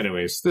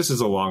anyways, this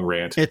is a long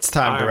rant. It's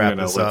time to wrap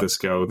this up. Let this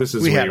go. This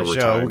is we way had a over show.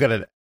 time. We got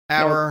an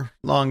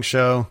hour-long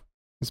show.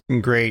 It's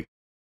been great.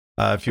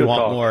 If you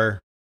want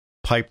more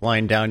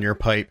pipeline down your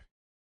pipe,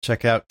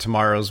 check out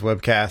tomorrow's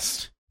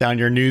webcast. Down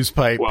your news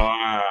pipe.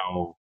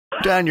 Wow.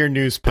 Down your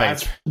news pipe.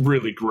 That's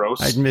really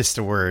gross. I missed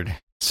a word.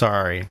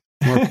 Sorry.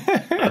 Never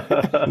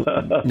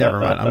mind.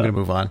 I'm going to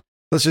move on.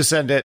 Let's just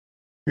end it.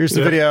 Here's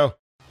the video.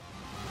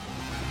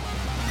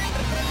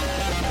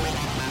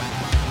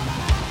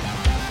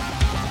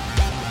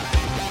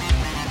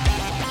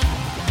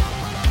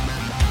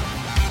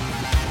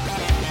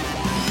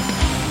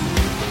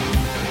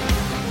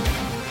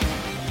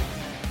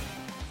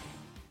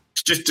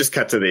 Just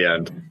cut to the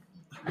end.